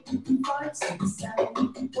 3, 5, 6,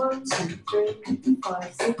 7. 1, 2, 3,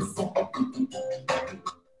 5, 6, 7.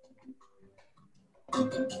 So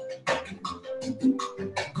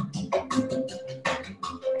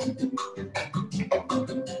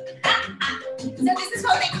this is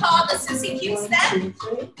what they call the Susie Q step. 1, 2,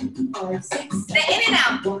 3, 5, 6, 7. The in and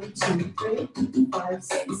out. 1, 2, 3, 5, 6,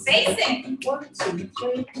 7. Basic. 1, 2,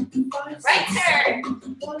 3, 5, 6, Right turn.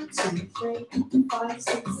 1, 2, 3, 5, 6,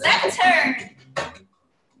 7. Left turn.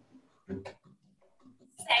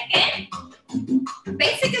 Second.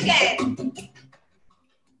 Basic again.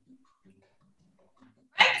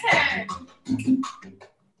 Right turn.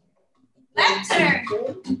 Left turn.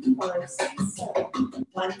 5, 6, 7.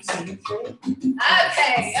 1, 2, 3.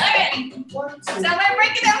 Okay, alrighty. 1, 2, So I'm gonna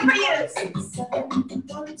break it down for you. 6, 7.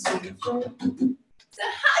 1, 2, 3. So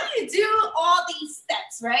how do you do all these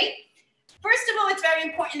steps, right? First of all, it's very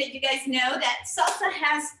important that you guys know that salsa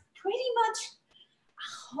has pretty much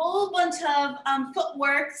a whole bunch of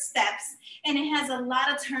footwork steps, and it has a lot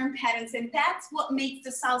of turn patterns, and that's what makes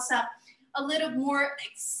the salsa a little more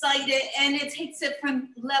excited, and it takes it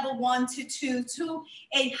from level 1 to 2 to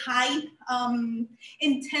a high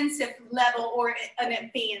intensive level or an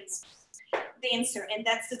advanced dancer. And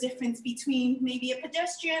that's the difference between maybe a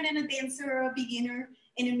pedestrian and a dancer, or a beginner,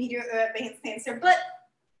 intermediate, or advanced dancer. But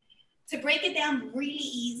to break it down really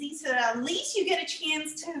easy so that at least you get a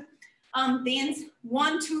chance to dance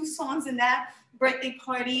 1-2 songs in that birthday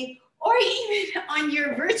party, or even on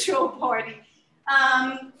your virtual party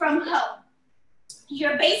from home.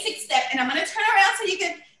 Your basic step, and I'm gonna turn around so you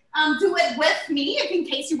can do it with me if in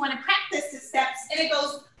case you wanna practice the steps. And it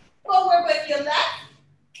goes forward with your left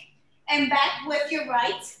and back with your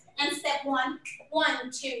right. And step 1, 1,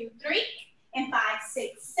 2, 3, and 5,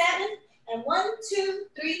 6, 7. And 1, 2,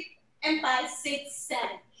 3, and 5, 6,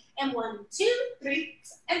 7. And 1, 2, 3,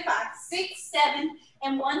 and 5, 6, 7.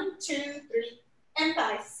 And 1, 2, 3, and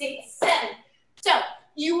 5, 6, 7. So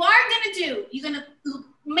you are gonna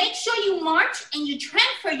make sure you march and you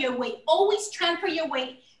transfer your weight. Always transfer your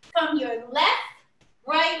weight from your left,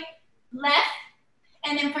 right, left,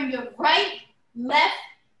 and then from your right, left,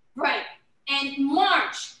 right. And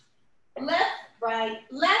march. Left, right,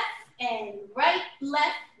 and right,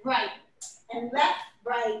 left, right. And left,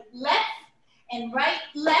 right, and right,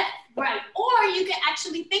 left, right. Or you can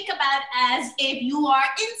actually think about it as if you are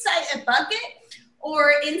inside a bucket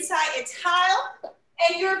or inside a tile,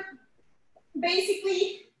 and you're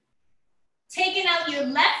basically taking out your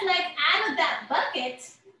left leg out of that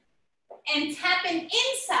bucket and tapping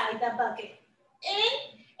inside the bucket.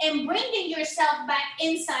 In and bringing yourself back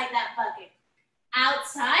inside that bucket.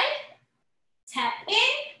 Outside, tap in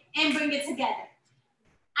and bring it together.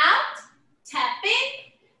 Out, tap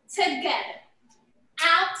in, together.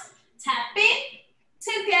 Out, tap in,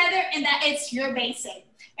 together, and that is your basic.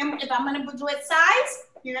 And if I'm gonna do it size,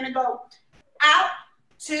 you're gonna go out,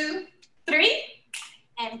 2, 3,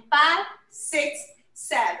 and 5, 6,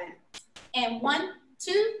 7. And 1,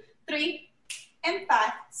 2, 3, and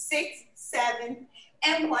 5, 6, 7.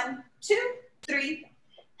 And 1, 2, 3,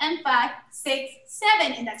 and 5, 6,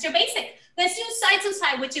 7. And that's your basic. Let's do side to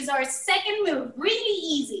side, which is our second move. Really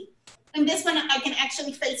easy. And this one I can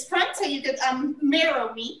actually face front, so you could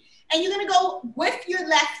mirror me. And you're gonna go with your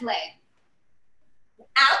left leg.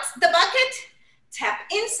 Out the bucket, tap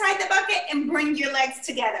inside the bucket, and bring your legs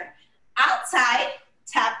together. Outside,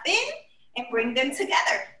 tap in, and bring them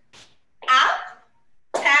together. Out,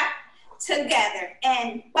 tap, together.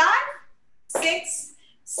 And 5, 6,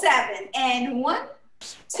 7. And 1,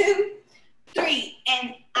 2, 3.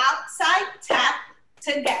 And outside, tap,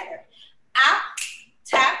 together. Out,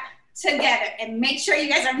 tap, together. And make sure you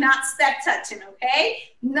guys are not step touching, okay?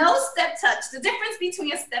 No step touch. The difference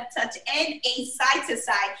between a step touch and a side to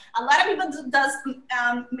side, a lot of people does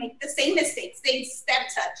make the same mistakes. They step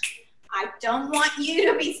touch. I don't want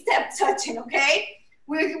you to be step touching, okay?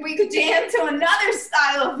 We could jam to another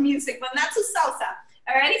style of music, but not to salsa.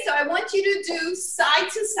 Alrighty, so I want you to do side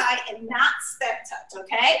to side and not step touch,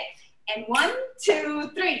 okay? And 1,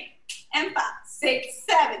 2, 3, and 5, 6,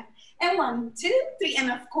 7, and 1, 2, 3,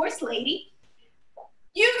 and of course, lady,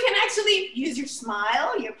 you can actually use your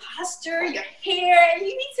smile, your posture, your hair. You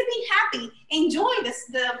need to be happy. Enjoy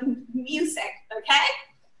the music, okay?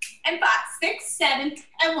 And 5, 6, 7,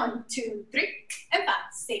 and 1, 2, 3, and 5,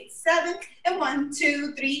 6, 7, and 1,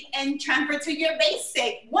 2, 3, and transfer to your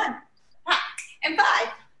basic. 1, and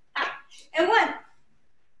 5, and 1,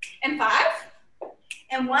 and 5,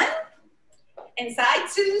 and 1, and side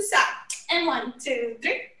to side, and 1, 2,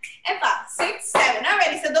 3, and 5, 6, 7.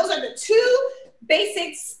 Alrighty, so those are the 2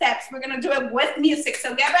 basic steps. We're gonna do it with music,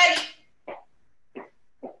 so get ready.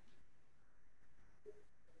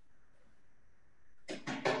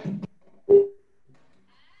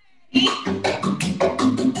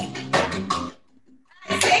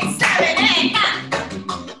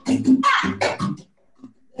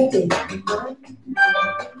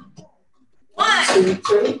 One, 2,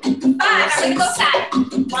 3, 5. I'm gonna go side.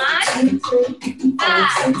 1, 2, 3,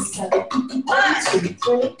 5, 6, 7. 1, 2,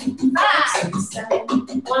 3, 5, 6,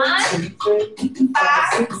 7. 1, 2, 3,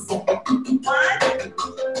 5, 6, 7. 1,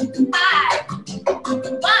 5.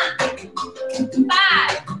 1,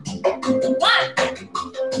 5. 1.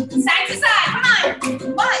 Side to side. Come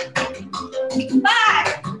on. 1,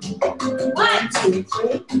 5. 1, 2,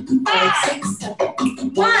 3, 5, 6,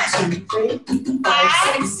 7. 1, 2, 3, 5,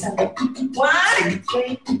 6, 7. 1, 2,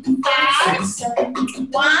 3, 5, 6, 7.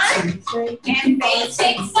 1, 2, 3, and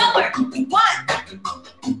basic forward. 1, 5.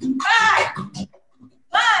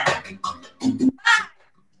 1, 5.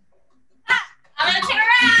 I'm gonna turn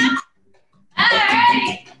around.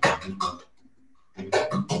 Alright.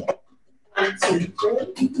 1, 2,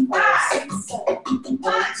 3, 5, 6, 7.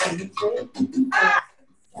 1, 2, 3, 5.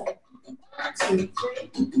 1, 2, 3,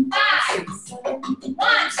 5, 6, 7.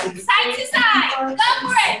 1, 2, side to side. Go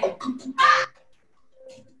for it.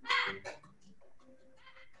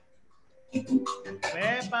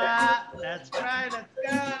 Pepa, that's right, let's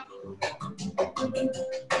go.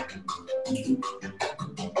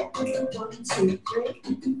 1, 2, 3.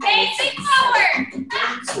 Basic forward.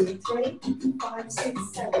 1, 2, 3, 5,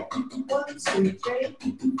 6, 7. 1, 2, 3,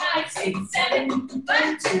 5, 6, 7.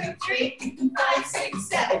 1, 2, 3, 5, 6,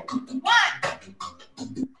 7. 1.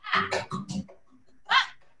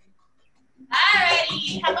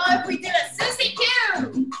 Alrighty, how about if we did a Susie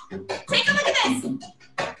Q? Take a look at this.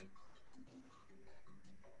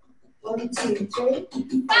 1, 2, 3,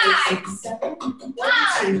 5, 6, 7. 1,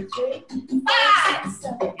 2, 3, 5. 6,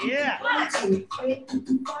 7. Yeah. 1, 2, 3,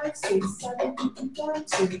 5, 6, 7. 1,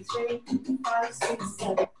 2, 3, 5, 6,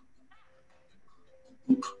 7.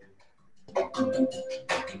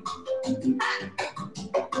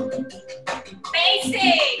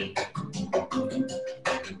 Basic.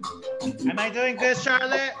 Am I doing good,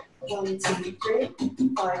 Charlotte? 1, 2, 3,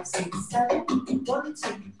 5, 6, 7. 1, 2,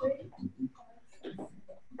 3.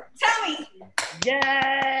 Tell me.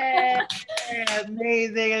 Yay!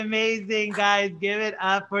 Amazing, amazing, guys. Give it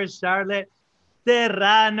up for Charlotte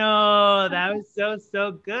Serrano. That was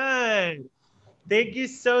so good. Thank you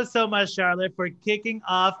so much, Charlotte, for kicking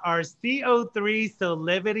off our CO3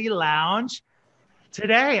 Solivity Lounge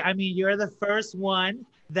today. I mean, you're the first one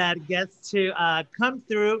that gets to come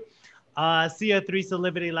through CO3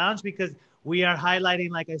 Solivity Lounge because we are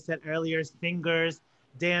highlighting, like I said earlier, singers,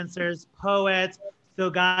 dancers, poets. So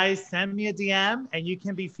guys, send me a DM and you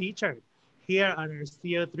can be featured here on our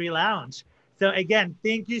CO3 Lounge. So again,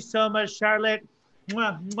 thank you so much, Charlotte.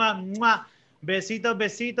 Mwah, mwah, mwah. Besitos,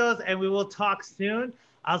 besitos, and we will talk soon.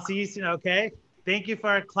 I'll see you soon, okay? Thank you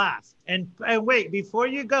for our class. And wait, before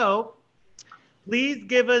you go, please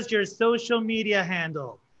give us your social media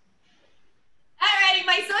handle. Alrighty,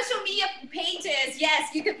 my social media pages.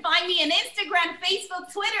 Yes, you can find me on Instagram,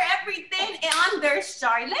 Facebook, Twitter, everything under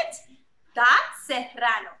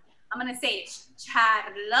Charlotte.Serrano. I'm gonna say it,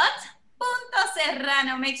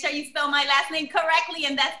 Charlotte.Serrano. Make sure you spell my last name correctly,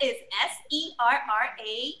 and that is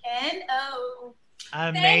Serrano.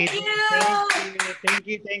 Amazing. Thank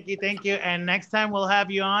you. Thank you. And next time we'll have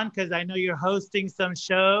you on because I know you're hosting some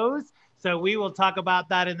shows. So we will talk about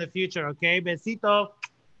that in the future, okay? Besito.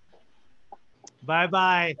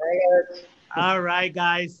 Bye-bye. All right,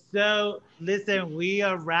 guys. So listen, we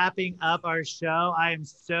are wrapping up our show. I am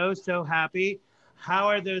so happy. How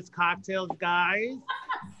are those cocktails, guys?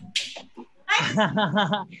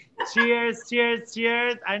 Cheers.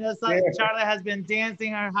 I know Charlotte has been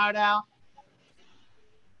dancing her heart out.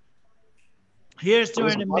 Here's to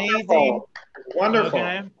an amazing. Wonderful.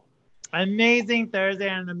 Okay. amazing Thursday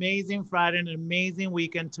and an amazing Friday and an amazing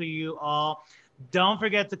weekend to you all. Don't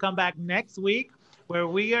forget to come back next week where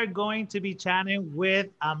we are going to be chatting with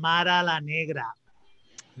Amara La Negra.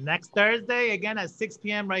 Next Thursday, again at 6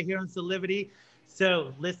 p.m. right here on Solivity.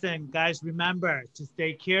 So listen, guys, remember to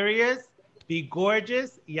stay curious, be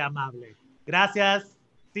gorgeous y amable. Gracias.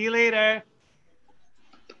 See you later.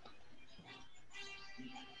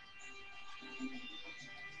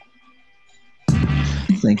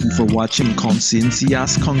 Thank you for watching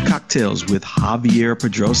Conciencias Con Cocktails with Javier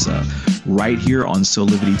Pedroza, right here on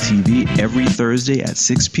Solivity TV every Thursday at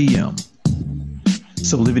 6 p.m.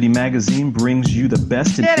 Solivity Magazine brings you the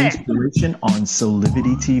best in inspiration on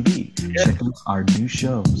Solivity TV. Check out our new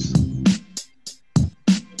shows.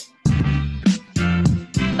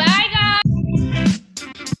 Bye, guys.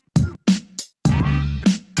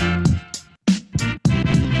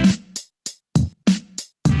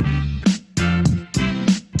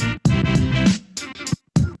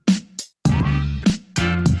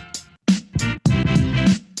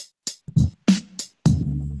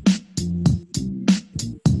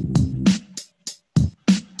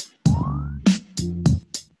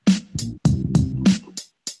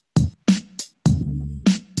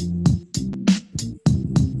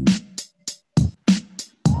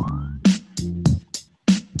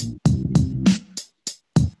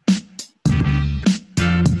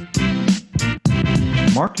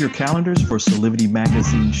 Mark your calendars for Solivity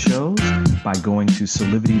Magazine shows by going to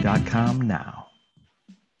solivity.com now.